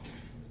powerful.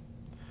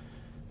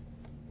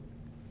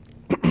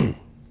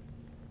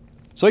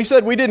 So he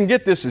said we didn't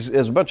get this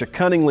as a bunch of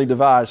cunningly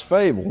devised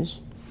fables,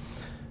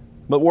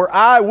 but we're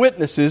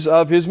eyewitnesses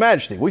of His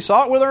majesty. We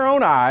saw it with our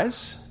own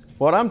eyes.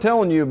 What I'm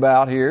telling you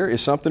about here is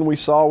something we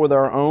saw with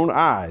our own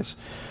eyes.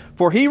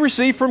 For He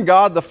received from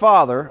God the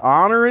Father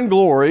honor and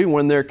glory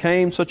when there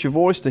came such a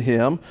voice to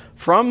Him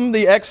from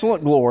the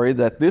excellent glory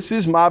that this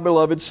is my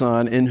beloved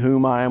Son in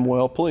whom I am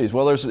well pleased.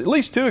 Well, there's at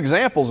least two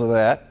examples of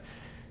that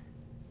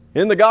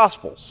in the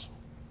Gospels.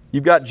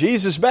 You've got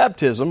Jesus'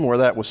 baptism where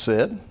that was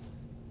said.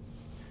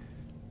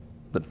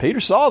 But Peter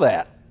saw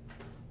that.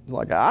 He's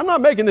like, I'm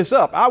not making this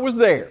up. I was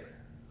there.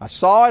 I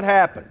saw it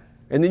happen.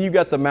 And then you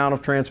got the Mount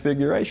of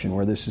Transfiguration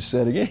where this is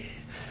said again.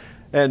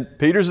 And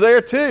Peter's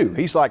there too.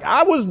 He's like,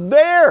 I was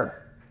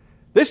there.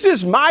 This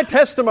is my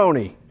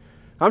testimony.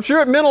 I'm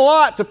sure it meant a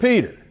lot to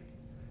Peter.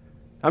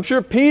 I'm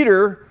sure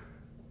Peter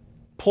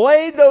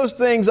played those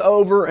things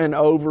over and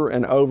over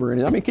and over.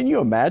 And I mean, can you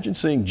imagine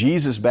seeing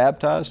Jesus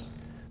baptized?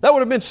 That would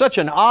have been such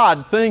an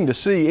odd thing to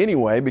see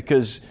anyway,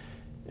 because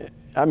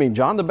I mean,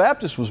 John the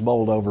Baptist was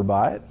bowled over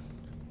by it.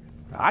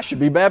 I should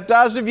be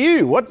baptized of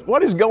you.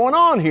 What is going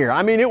on here?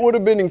 I mean, it would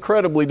have been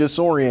incredibly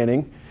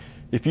disorienting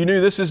if you knew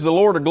this is the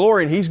Lord of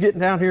glory and He's getting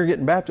down here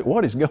getting baptized.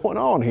 What is going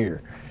on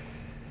here?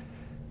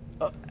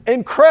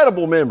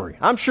 Incredible memory.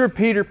 I'm sure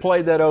Peter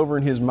played that over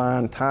in his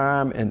mind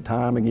time and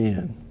time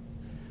again.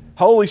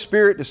 Holy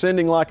Spirit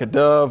descending like a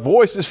dove,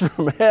 voices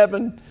from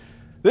heaven.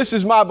 This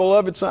is my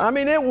beloved Son. I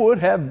mean, it would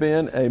have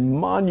been a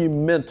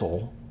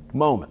monumental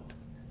moment.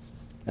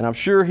 And I'm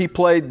sure he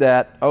played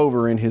that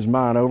over in his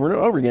mind over and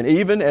over again,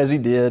 even as he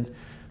did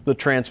the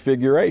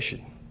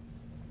Transfiguration.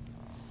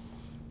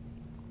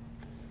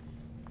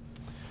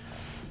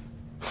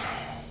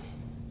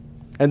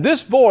 And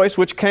this voice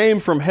which came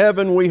from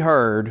heaven we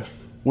heard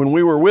when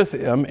we were with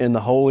him in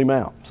the holy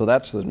mount. So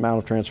that's the Mount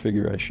of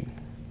Transfiguration.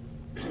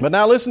 But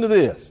now listen to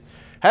this.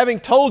 Having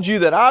told you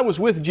that I was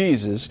with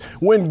Jesus,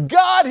 when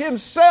God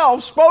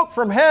himself spoke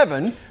from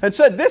heaven and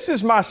said, "This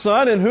is my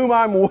Son in whom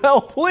I'm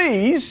well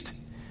pleased,"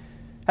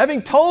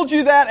 having told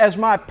you that as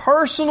my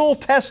personal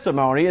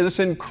testimony, this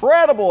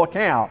incredible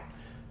account,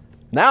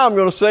 now I'm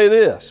going to say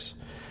this.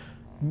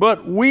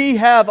 But we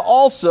have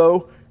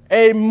also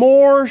a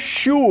more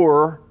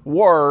sure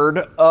word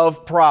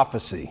of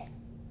prophecy.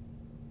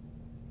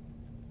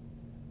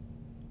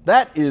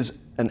 That is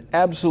an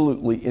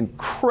absolutely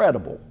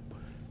incredible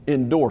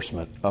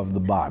endorsement of the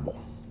Bible.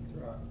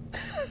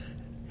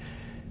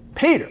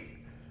 Peter,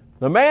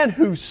 the man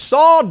who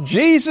saw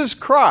Jesus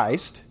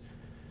Christ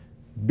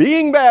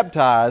being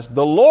baptized,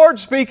 the Lord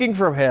speaking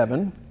from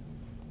heaven,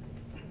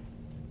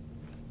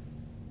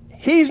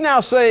 he's now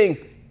saying,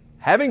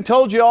 having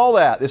told you all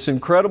that, this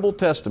incredible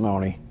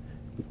testimony,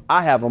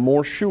 I have a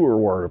more sure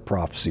word of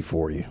prophecy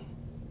for you.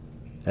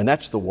 And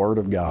that's the Word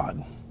of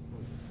God.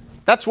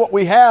 That's what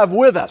we have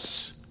with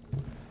us.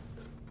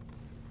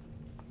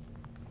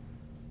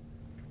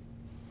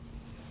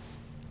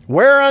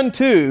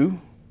 Whereunto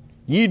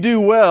ye do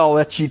well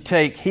that ye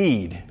take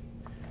heed.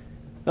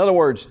 In other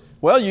words,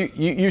 well,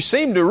 you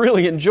seem to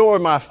really enjoy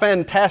my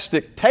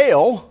fantastic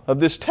tale of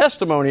this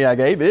testimony I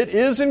gave. It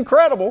is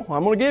incredible.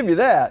 I'm going to give you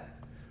that.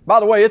 By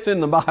the way, it's in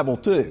the Bible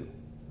too,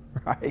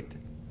 right?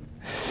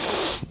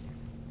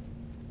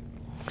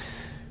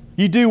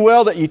 Ye do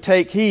well that ye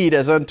take heed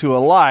as unto a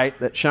light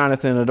that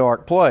shineth in a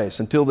dark place,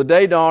 until the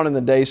day dawn and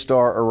the day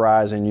star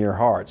arise in your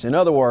hearts. In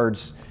other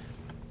words,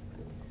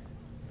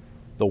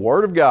 the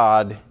Word of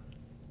God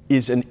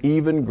is an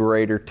even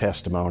greater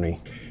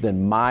testimony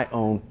than my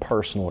own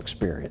personal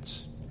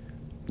experience.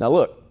 Now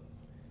look,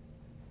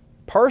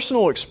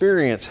 personal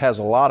experience has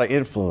a lot of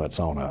influence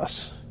on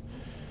us.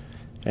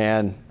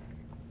 And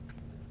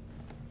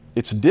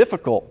it's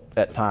difficult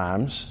at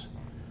times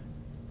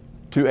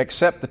to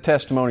accept the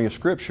testimony of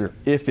Scripture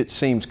if it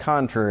seems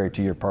contrary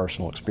to your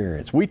personal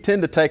experience. We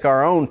tend to take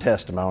our own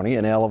testimony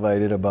and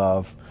elevate it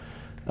above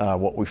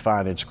what we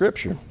find in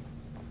Scripture.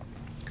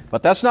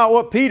 But that's not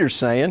what Peter's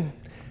saying.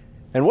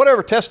 And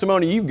whatever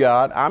testimony you've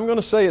got, I'm going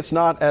to say it's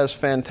not as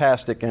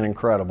fantastic and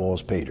incredible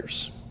as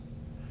Peter's.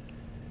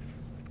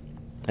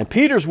 And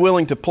Peter's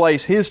willing to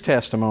place his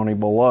testimony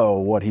below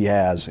what he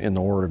has in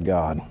the Word of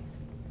God.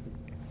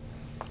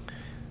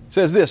 It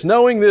says this,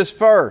 knowing this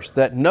first,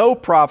 that no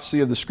prophecy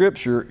of the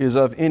Scripture is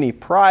of any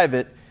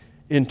private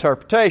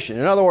interpretation.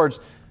 In other words,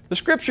 the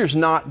Scripture is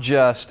not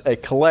just a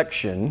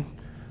collection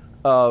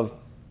of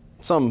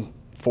some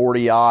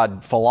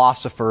 40-odd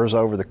philosophers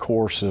over the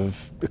course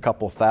of a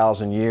couple of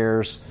thousand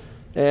years.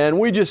 And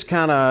we just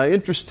kind of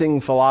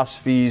interesting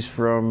philosophies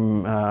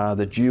from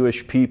the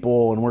Jewish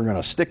people, and we're going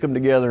to stick them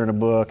together in a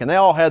book. And they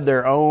all had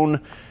their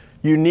own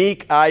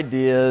unique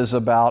ideas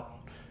about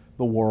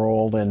the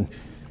world. And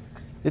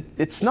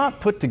it's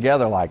not put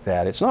together like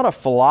that. It's not a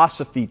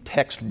philosophy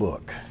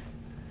textbook.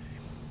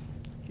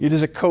 It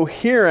is a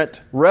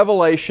coherent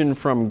revelation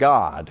from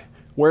God,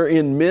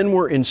 wherein men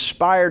were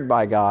inspired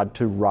by God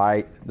to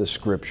write the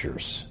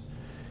Scriptures.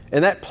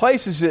 And that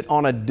places it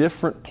on a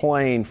different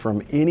plane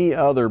from any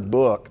other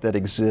book that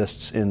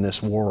exists in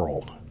this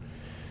world.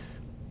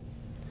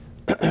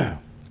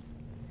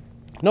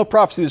 No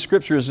prophecy of the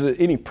Scripture is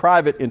any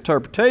private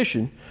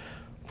interpretation,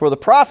 for the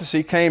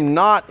prophecy came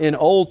not in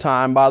old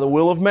time by the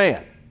will of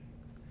man.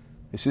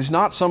 This is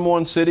not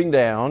someone sitting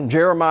down.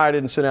 Jeremiah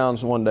didn't sit down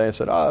one day and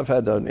said, I've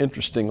had an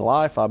interesting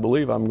life. I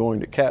believe I'm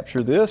going to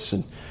capture this,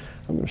 and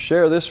I'm going to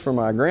share this for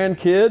my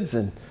grandkids,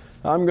 and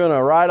I'm going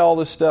to write all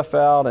this stuff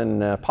out,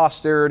 and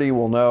posterity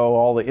will know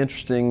all the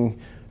interesting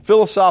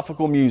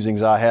philosophical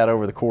musings I had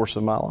over the course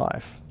of my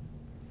life.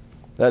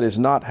 That is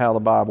not how the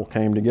Bible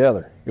came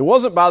together. It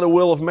wasn't by the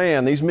will of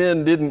man. These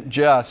men didn't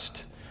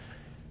just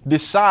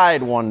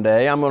decide one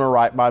day, I'm going to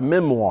write my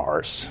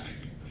memoirs.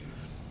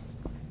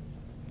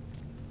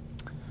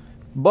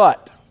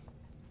 But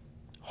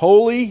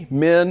holy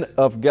men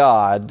of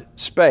God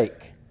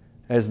spake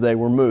as they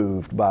were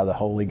moved by the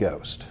Holy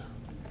Ghost.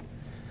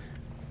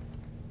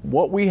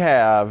 What we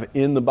have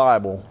in the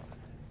Bible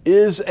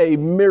is a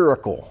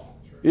miracle.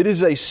 It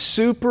is a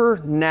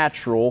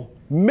supernatural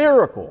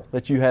miracle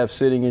that you have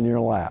sitting in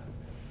your lap.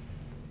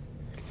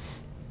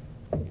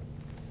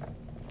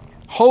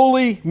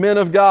 Holy men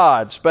of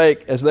God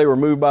spake as they were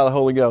moved by the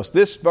Holy Ghost.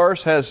 This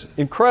verse has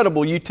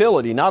incredible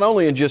utility, not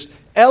only in just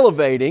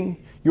elevating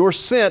your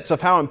sense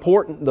of how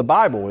important the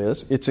Bible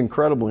is. It's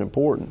incredibly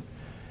important.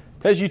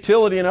 It has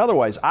utility in other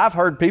ways. I've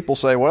heard people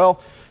say,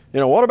 well,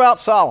 What about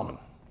Solomon?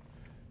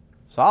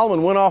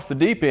 Solomon went off the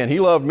deep end. He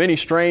loved many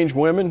strange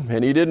women,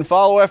 and he didn't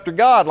follow after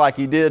God like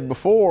he did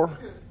before.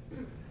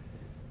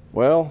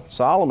 Well,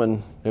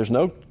 Solomon, there's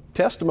no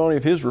testimony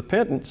of his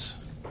repentance.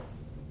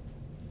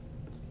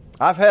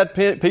 I've had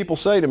people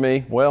say to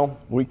me, well,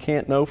 we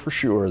can't know for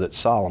sure that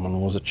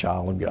Solomon was a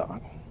child of God.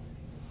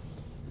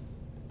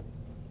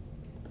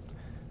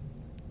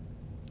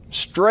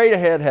 Straight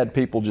ahead had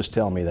people just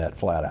tell me that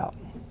flat out.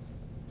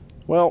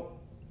 Well,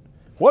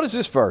 what does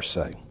this verse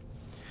say?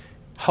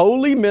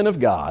 Holy men of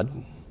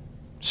God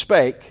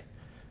spake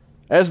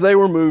as they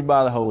were moved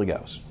by the Holy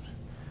Ghost.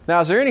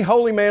 Now, is there any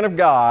holy man of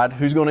God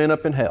who's going to end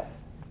up in hell?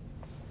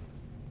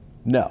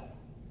 No.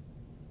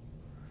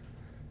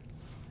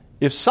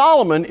 If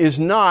Solomon is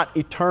not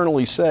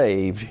eternally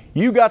saved,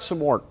 you got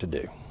some work to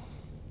do.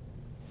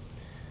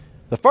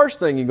 The first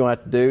thing you're going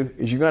to have to do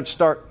is you're going to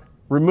start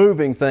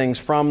removing things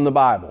from the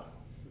Bible.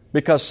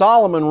 Because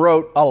Solomon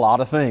wrote a lot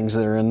of things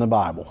that are in the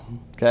Bible.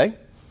 Okay?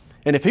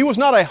 And if he was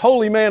not a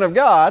holy man of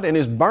God and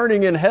is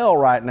burning in hell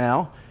right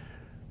now,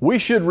 we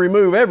should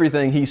remove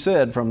everything he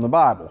said from the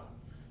Bible.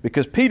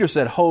 Because Peter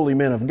said holy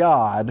men of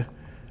God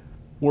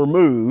were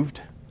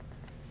moved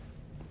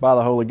by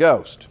the Holy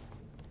Ghost.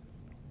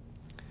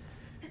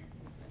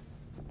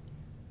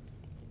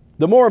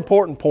 The more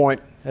important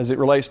point as it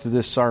relates to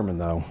this sermon,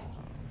 though,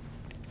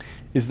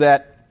 is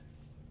that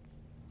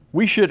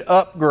we should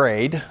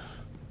upgrade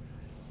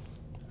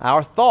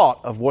our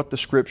thought of what the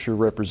Scripture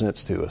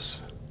represents to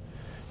us.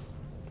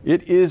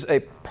 It is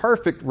a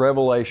perfect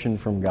revelation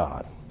from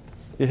God.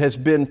 It has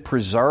been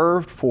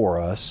preserved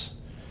for us.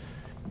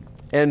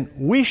 And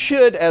we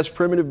should, as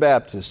primitive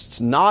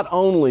Baptists, not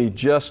only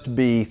just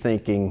be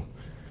thinking,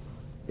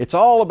 it's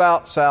all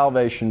about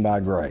salvation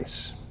by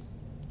grace.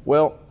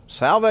 Well,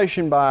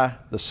 salvation by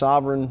the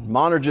sovereign,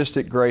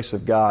 monergistic grace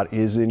of God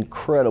is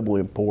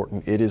incredibly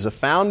important. It is a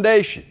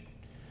foundation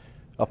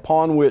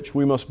upon which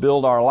we must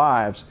build our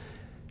lives.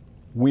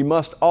 We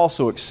must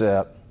also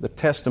accept the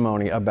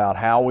testimony about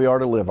how we are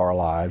to live our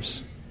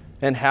lives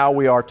and how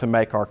we are to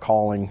make our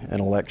calling and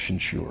election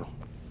sure.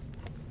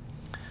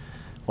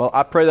 Well,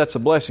 I pray that's a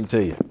blessing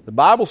to you. The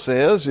Bible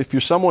says if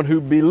you're someone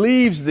who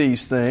believes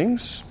these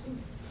things,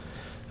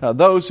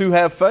 those who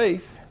have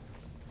faith,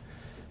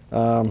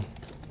 you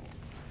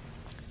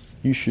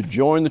should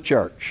join the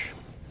church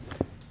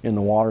in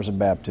the waters of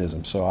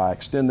baptism. So I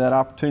extend that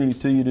opportunity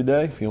to you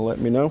today, if you'll let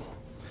me know.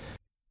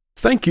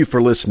 Thank you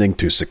for listening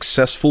to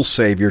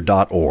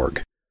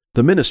SuccessfulSavior.org,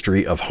 the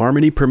ministry of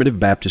Harmony Primitive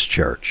Baptist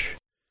Church.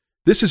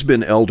 This has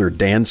been Elder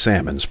Dan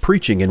Salmons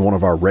preaching in one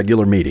of our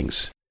regular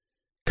meetings.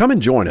 Come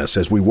and join us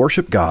as we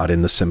worship God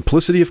in the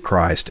simplicity of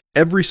Christ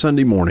every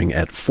Sunday morning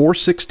at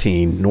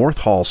 416 North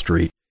Hall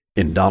Street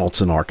in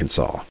Donaldson,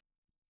 Arkansas.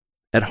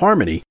 At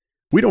Harmony,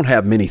 we don't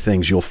have many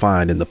things you'll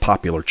find in the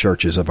popular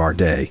churches of our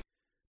day,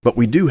 but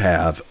we do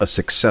have a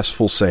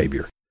successful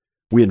Savior.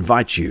 We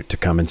invite you to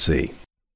come and see.